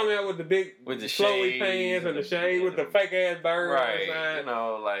off. He come out with the big, with the flowy pants and the shade with the fake ass bird on the side.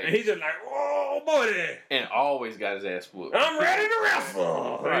 Like, and he's just like, whoa, buddy. And always got his ass whooped. I'm ready to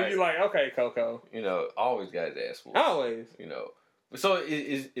wrestle. Right. And you're like, okay, Coco. Always got his ass whooped. Always. So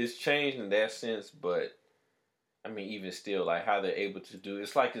it's changed in that sense, but I mean, even still, like, how they're able to do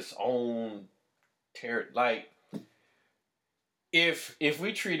it's like its own like, if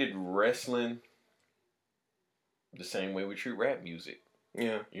we treated wrestling the same way we treat rap music,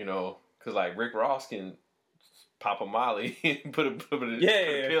 because like Rick Ross can pop a Molly and put a pill in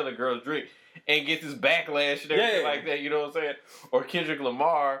a girl's drink and get this backlash and everything like that, you know what I'm saying? Or Kendrick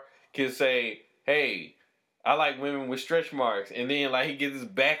Lamar can say, hey, I like women with stretch marks, and then like he gets this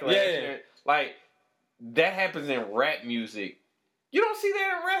backlash, like, that happens in rap music. You don't see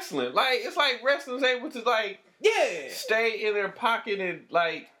that in wrestling. Like, it's like wrestling's able to, like, stay in their pocket and,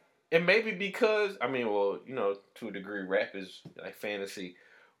 like, and maybe because, I mean, well, to a degree, rap is, like, fantasy.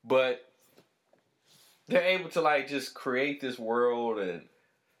 But they're able to, like, just create this world and,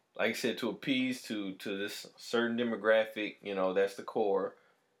 like I said, to appease to this certain demographic, that's the core.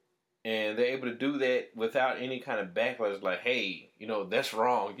 And they're able to do that without any kind of backlash, like, hey, that's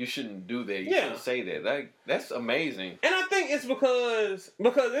wrong. You shouldn't do that. You shouldn't say that. Like, that's amazing. And I think it's because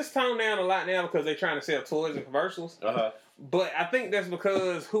it's toned down a lot now because they're trying to sell toys and commercials. But I think that's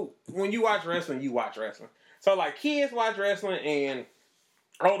because when you watch wrestling, you watch wrestling. So, like, kids watch wrestling and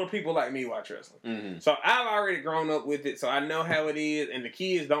older people like me watch wrestling. Mm-hmm. So I've already grown up with it, so I know how it is, and the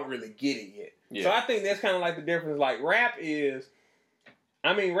kids don't really get it yet. Yeah. So I think that's kind of like the difference. Like, rap is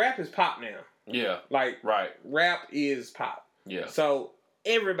pop now. Yeah. Like, rap is pop. Yeah. So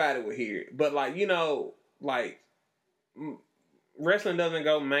everybody will hear it. But, like, wrestling doesn't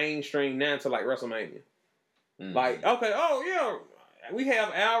go mainstream now until, like, WrestleMania. Mm-hmm. Like, okay, we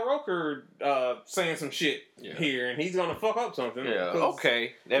have Al Roker saying some shit here, and he's gonna fuck up something. Yeah,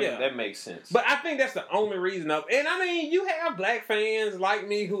 okay, that makes sense. But I think that's the only reason of. And I mean, you have black fans like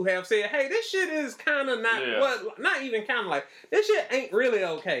me who have said, "Hey, this shit is kind of not not even kind of like this shit ain't really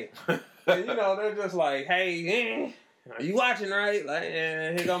okay." And, you know, they're just like, "Hey, are you watching right? Like,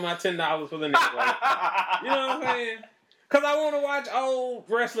 here go my $10 for the next one." You know what I'm saying? Because I want to watch old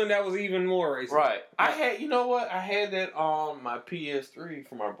wrestling that was even more racist. Right. I had that on my PS3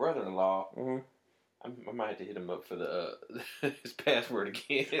 for my brother-in-law. Mm-hmm. I might have to hit him up for the his password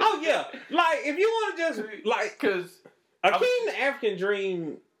again. Oh, yeah. Like, if you want to just, like, because Akeem the African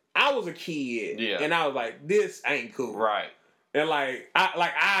Dream, I was a kid. Yeah. And I was like, this ain't cool. Right. And,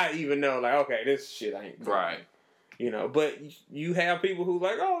 I even know, like, okay, this shit ain't cool. Right. You know, but you have people who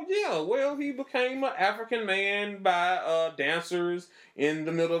like, oh yeah, well he became an African man by dancers in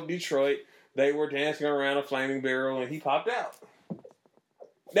the middle of Detroit. They were dancing around a flaming barrel and he popped out.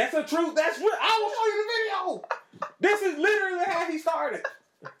 That's the truth. That's real. I will show you the video. This is literally how he started.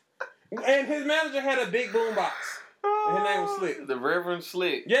 And his manager had a big boombox. And his name was Slick. The Reverend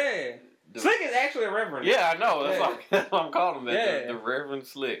Slick. Yeah. Slick is actually a reverend. Yeah, I know. That's why I'm calling him that. Yeah. The Reverend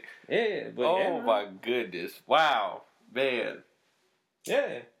Slick. Yeah. But my goodness. Wow. Man.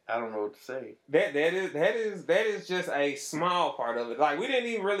 Yeah. I don't know what to say. That is just a small part of it. Like, we didn't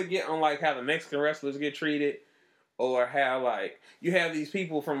even really get on, like, how the Mexican wrestlers get treated. Or how, like, you have these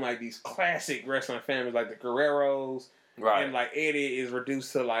people from, like, these classic wrestling families, like the Guerreros. Right. And, like, Eddie is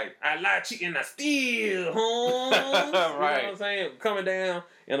reduced to, like, I like chicken, I steal, Holmes. Right. You know what I'm saying? Coming down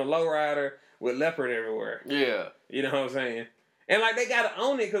in a lowrider with leopard everywhere. Yeah. You know what I'm saying? And, like, they got to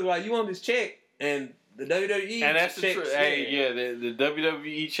own it because, like, you want this check and the WWE and that's the truth. Hey, yeah, the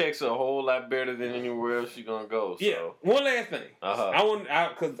WWE checks a whole lot better than anywhere else you're going to go. So. Yeah. One last thing.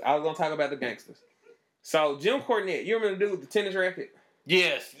 Because I was going to talk about the gangsters. So, Jim Cornette, you remember the dude with the tennis racket?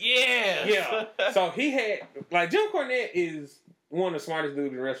 Yes. Yeah. So he had, like, Jim Cornette is one of the smartest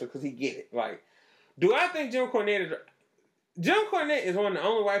dudes in wrestling because he get it. Like, do I think Jim Cornette is one of the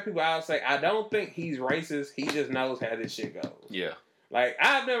only white people I would say, I don't think he's racist. He just knows how this shit goes. Yeah. Like,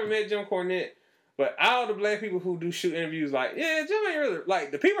 I've never met Jim Cornette, but all the black people who do shoot interviews, like, yeah, Jim ain't really,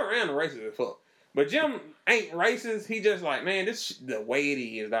 like, the people around him racist as fuck. But Jim ain't racist. He just like, man, this the way it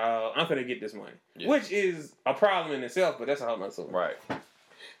is, dog. I'm gonna get this money, which is a problem in itself. But that's a whole nother story. Right.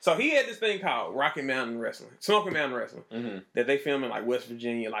 So he had this thing called Smoky Mountain Wrestling, mm-hmm. that they film in like West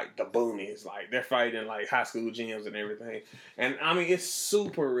Virginia, like the boonies, like they're fighting like high school gyms and everything. And I mean, it's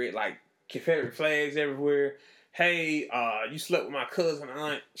super rich, like Confederate flags everywhere. Hey, you slept with my cousin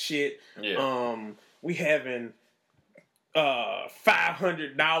aunt, shit. Yeah. We having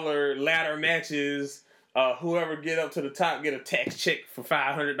 $500 ladder matches. Whoever get up to the top get a tax check for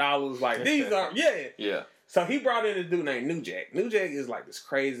 $500. Like these are yeah. So he brought in this dude named New Jack. New Jack is like this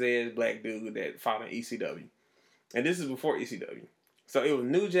crazy ass black dude that fought in ECW, and this is before ECW. So it was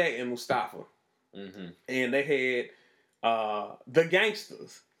New Jack and Mustafa, mm-hmm. and they had the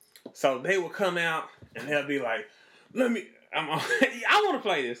gangsters. So they would come out and they'll be like, I want to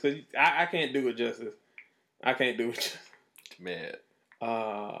play this because I can't do it justice. Man,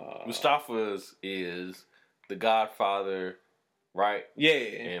 Mustafa's is the Godfather, right? Yeah,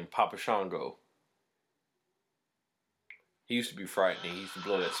 and Papa Shango. He used to be frightening. He used to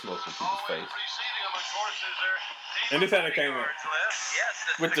blow that smoke in people's face. And this how they came out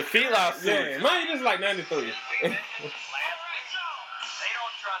with the feel out suit. Yeah, mine is like 93. They don't trust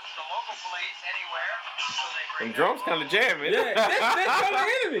the local police anywhere, so they bring drums kind of jamming. Yeah, that's Public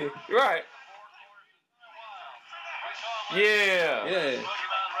Enemy, right? Yeah.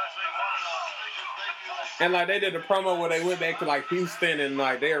 And like they did a promo where they went back to like Houston and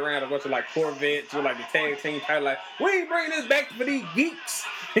like they around a bunch of like Corvettes with like the tag team title. Like, we ain't bringing this back for these geeks.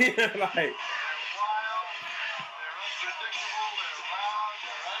 Like,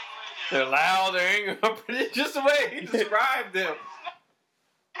 they're loud, they're angry. It's just the way he described them.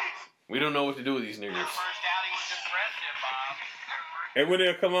 We don't know what to do with these niggas. And when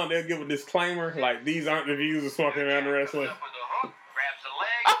they'll come on, they'll give a disclaimer like, these aren't the views of Smoky Mountain Wrestling.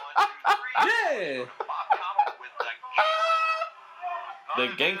 Yeah. The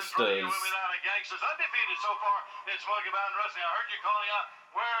gangsters. Undefeated so far in Smoky Mountain Wrestling. I heard you calling out,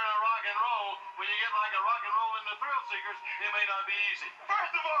 we're in a rock and roll. When you get like a rock and roll in the Thrill Seekers, it may not be easy.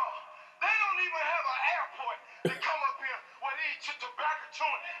 First of all, they don't even have an airport to come up here with each tobacco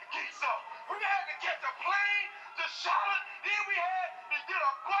chewing geese up. We're going to have to catch a plane to Charlotte. Then we had to get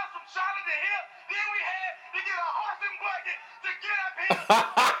a bus from Charlotte to here. Then we had to get a horse and buggy to get up here.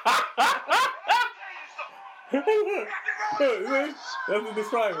 That's the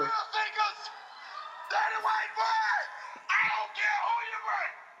disclaimer. Dirty white boy! I don't care who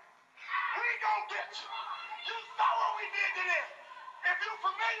You saw what we did to them. If you're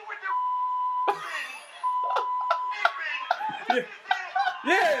familiar with the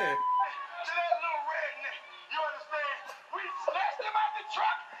Yeah. to that little redneck, you understand? We snatched him out the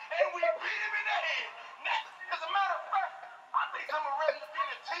truck and we beat him in the head. Now, as a matter of fact, I think I'm a redneck in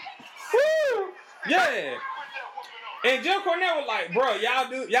the teeth. Woo! Yeah. We put that whooping on. And Jim Cornette was like, bro,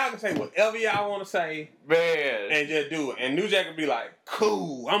 y'all can say whatever y'all want to say, Man. and just do it. And New Jack would be like,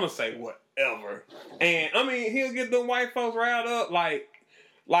 cool, I'm gonna say whatever. And I mean, he'll get them white folks riled up. Like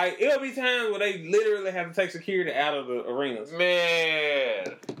it'll be times where they literally have to take security out of the arenas.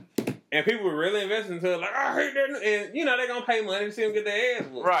 Man. And people were really invested into it, like, I hate that. And you know they're gonna pay money to see them get their ass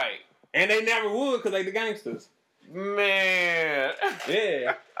whooped. Right. And they never would because they the gangsters. Man.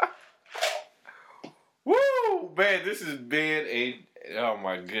 Yeah. Woo! Man, this has been oh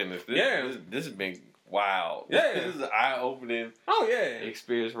my goodness. This has been wild. Yeah. This is an eye-opening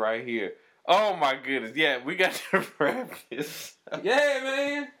experience right here. Oh my goodness. Yeah, we got to wrap this up. Yeah,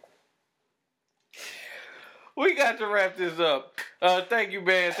 man. We got to wrap this up. Thank you,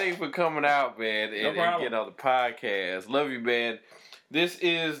 man. Thank you for coming out, man, and getting on the podcast. Love you, man. This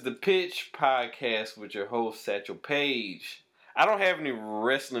is the Pitch Podcast with your host, Satchel Paige. I don't have any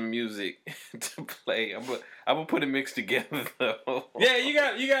wrestling music to play. I'm gonna put it mixed together though. Yeah, you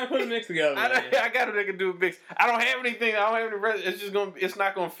got to put it mixed together. I got to make it do a mix. I don't have anything. I don't have any. It's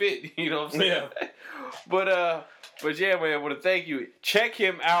not gonna fit. You know what I'm saying? Yeah. But yeah, man. I want to thank you. Check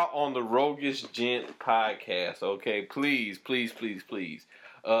him out on the Roguish Gent podcast. Okay, please.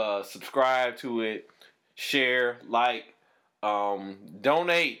 Subscribe to it. Share, like,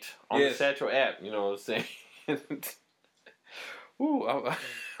 donate on the Satchel app. You know what I'm saying? Ooh,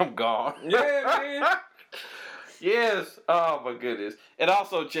 I'm gone. Yeah, man. Yes. Oh, my goodness. And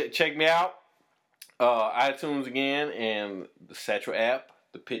also, check me out. iTunes again and the Satchel app,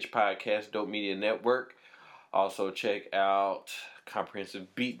 the Pitch Podcast, Dope Media Network. Also, check out Comprehensive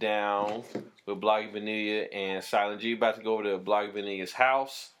Beatdown with Bloggy Vanilla and Silent G. About to go over to Bloggy Vanilla's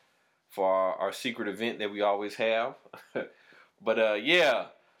house for our secret event that we always have. But, yeah,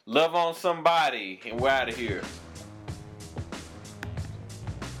 love on somebody, and we're out of here.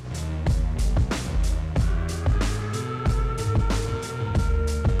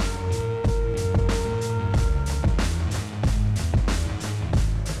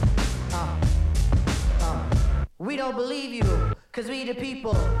 We don't believe you, cause we the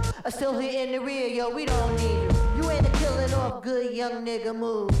people are still here in the rear, yo, we don't need you. You ain't a killing off good young nigga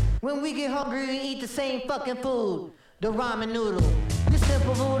move. When we get hungry, we eat the same fucking food. The ramen noodle. This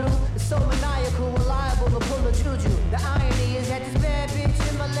simple voodoo is so maniacal and liable to pull a juju. The irony is that this bad bitch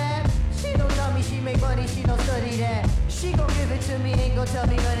in my lap, she don't tell me she make money, she don't study that. She gon' give it to me, ain't gon' tell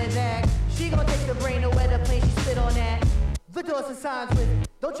me nothing back. She gon' take the brain away the plane, she spit on that. The doors and signs with it.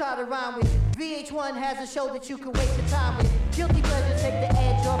 Don't try to rhyme with it. VH1 has a show that you can waste your time with. Guilty pleasures take the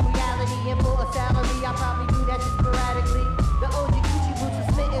edge off reality. And for a salary, I probably do that just sporadically. The OG Gucci boots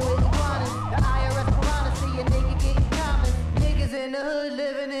are smitten with iguanas. The IRS piranha see a nigga getting common. Niggas in the hood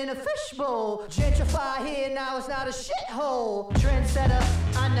living in a fishbowl. Gentrify here, now it's not a shithole. Trendsetter,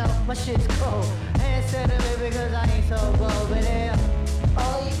 I know, my shit's cold. Handsetter, maybe because I ain't so bold. But yeah,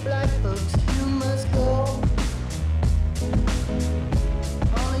 all you black folks, you must go.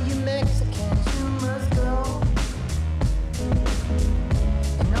 All of you Mexicans, you must go.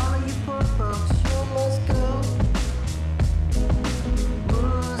 And all of you poor folks, you must go.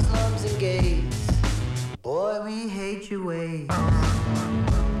 Muslims and gays, boy, we hate your ways.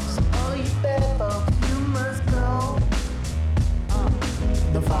 So all you bad folks, you must go.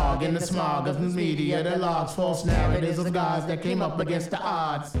 The fog and the smog of news media that logs false narratives of guys that came up against the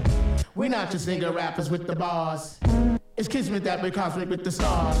odds. We're not just nigga rappers with the bars. It's kismet that we're cosmic with the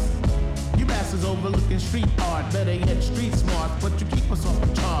stars. You bastards overlooking street art, better yet street smart, but you keep us off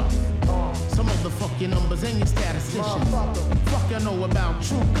the charts. Some of the fucking numbers and your statisticians. Fuck you know about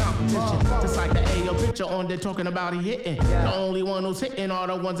true competition. Just like the AO picture on there talking about he hitting. The only one who's hitting are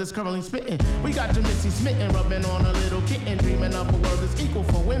the ones that's currently spitting. We got your Missy smitten, rubbing on a little kitten, dreaming of a world that's equal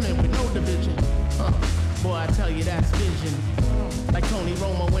for women with no division. Boy, I tell you that's vision. Like Tony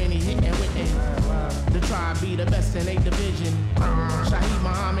Romo when he hitting Whitney. The tribe be the best in 8 division. Shaheed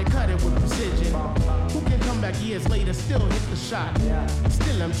Muhammad cut it with precision. Who can come back years later, still hit the shot?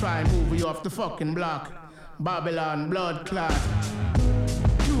 Still them try movie off the fucking block. Babylon blood clot.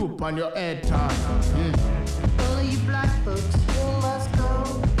 Droop on your head top. All of you black folks, you must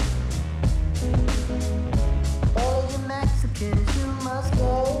go. All of you Mexicans, you must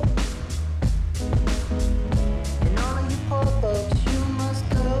go. And all of you poor folks, you must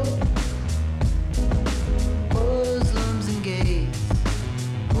go. Muslims and gays,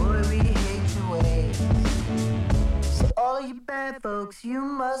 boy, we hate your ways. all you bad folks, you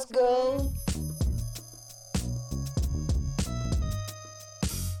must go.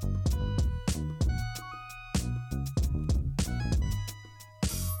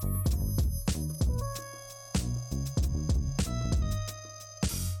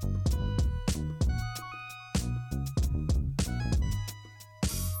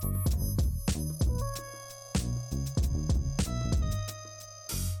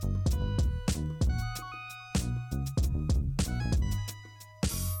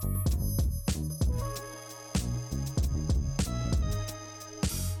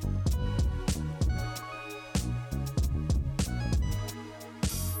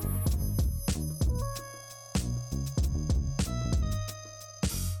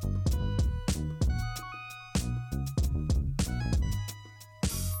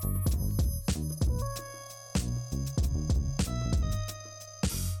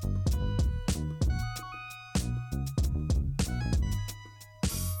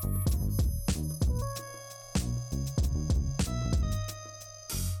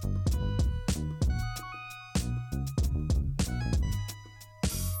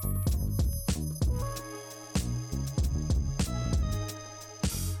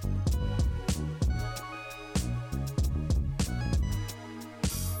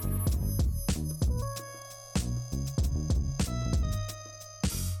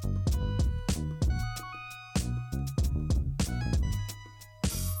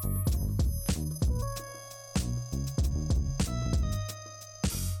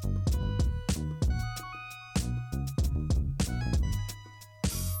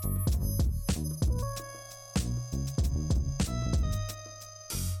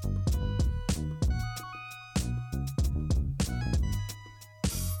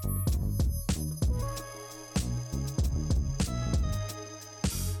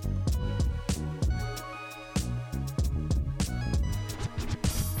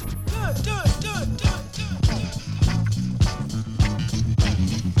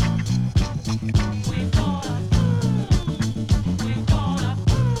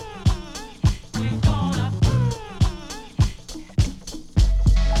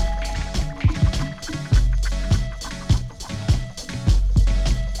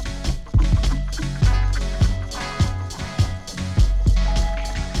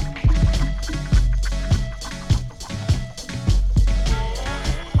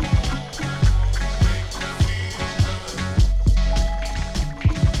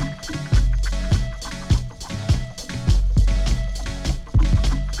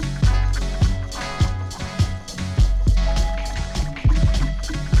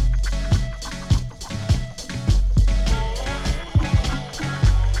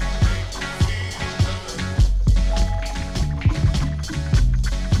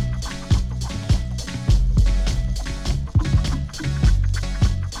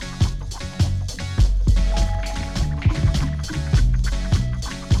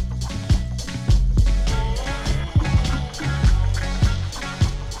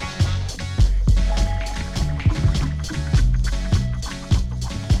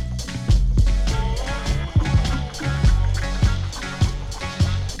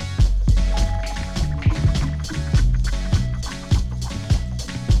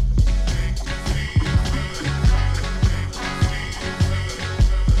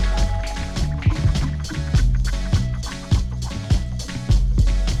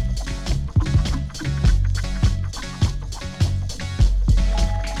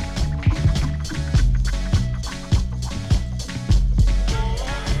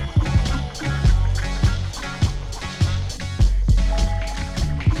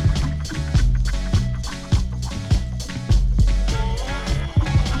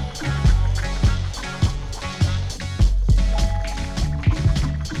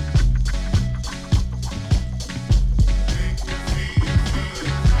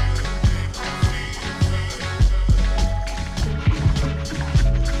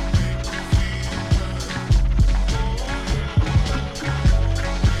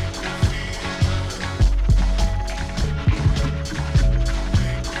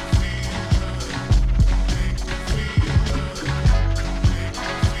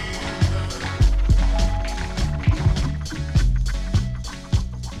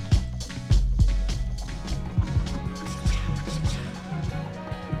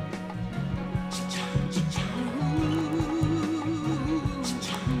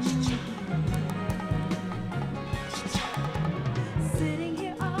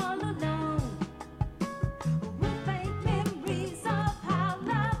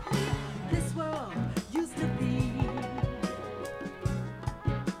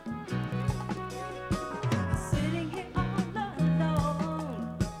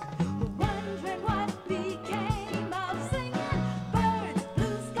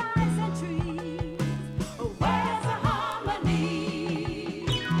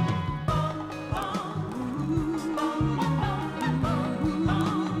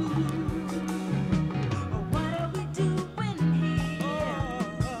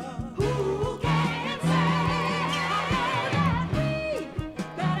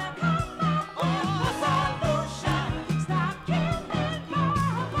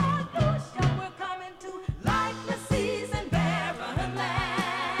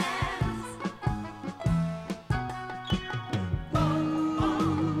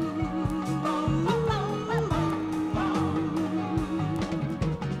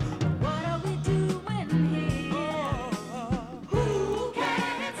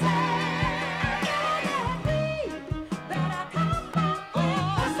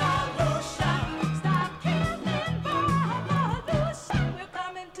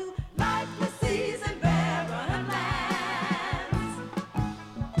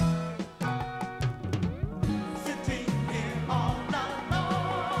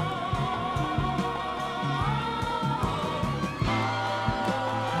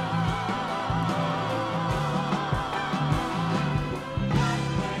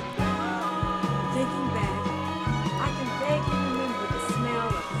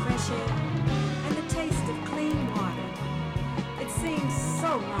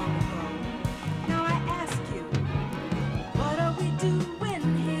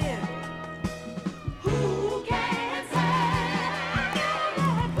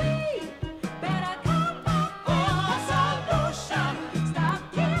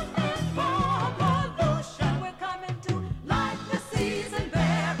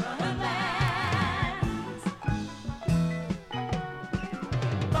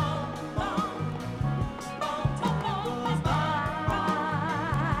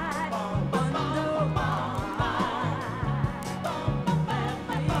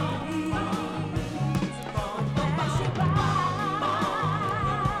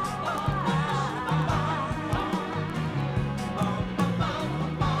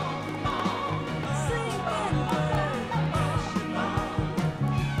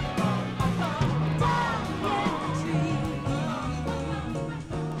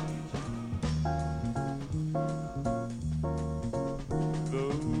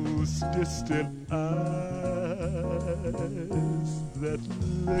 distant eyes that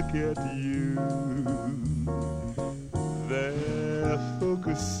look at you. They're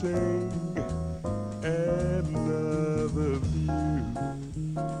focusing another view.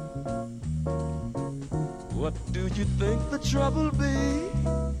 What do you think the trouble be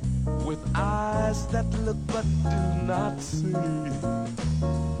with eyes that look but do not see?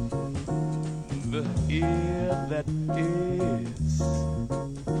 The ear that is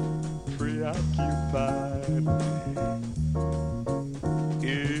preoccupied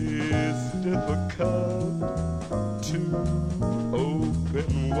is difficult to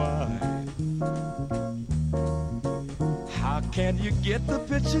open wide. How can you get the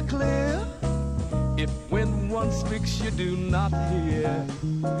picture clear if when one speaks you do not hear?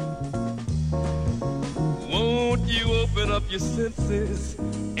 Won't you open up your senses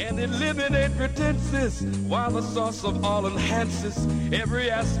and eliminate pretenses while the source of all enhances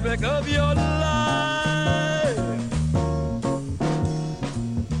every aspect of your life?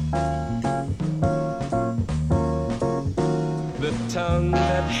 The tongue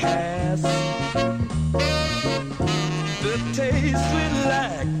that has the taste we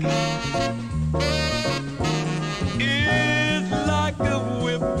lack is like a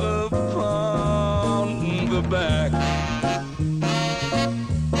whip upon the back.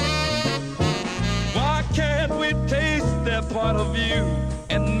 Why can't we taste their point of view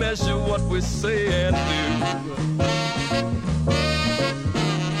and measure what we say and do?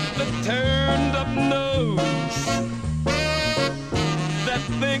 The turned up nose that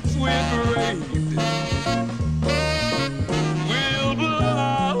thinks we're great will blow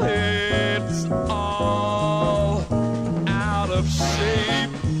our heads all out of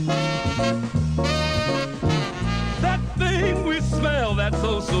shape. That thing we smell that's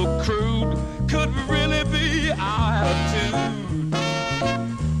oh so crude could really be our attitude.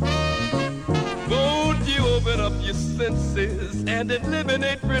 Won't you open up your senses and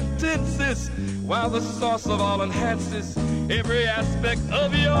eliminate pretenses while the source of all enhances every aspect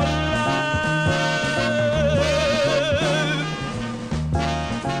of your life?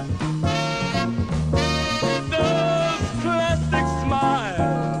 Those plastic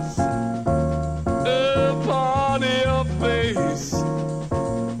smiles upon your face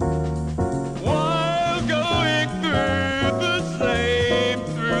while going through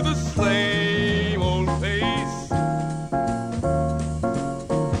the same old pace.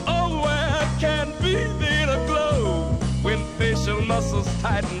 Oh, where can be the inner glow when facial muscles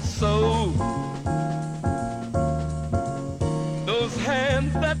tighten so? Those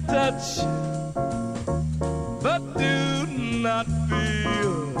hands that touch but do not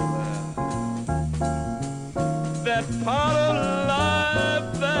feel, that part of life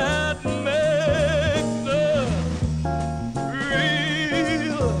that makes us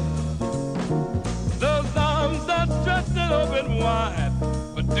real. Those arms are stretched and open wide,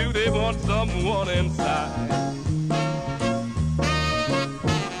 but do they want someone inside?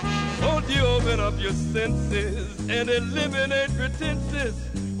 Won't you open up your senses and eliminate pretenses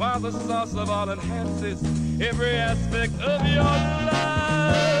while the source of all enhances every aspect of your life?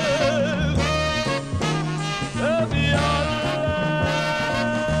 Of your life.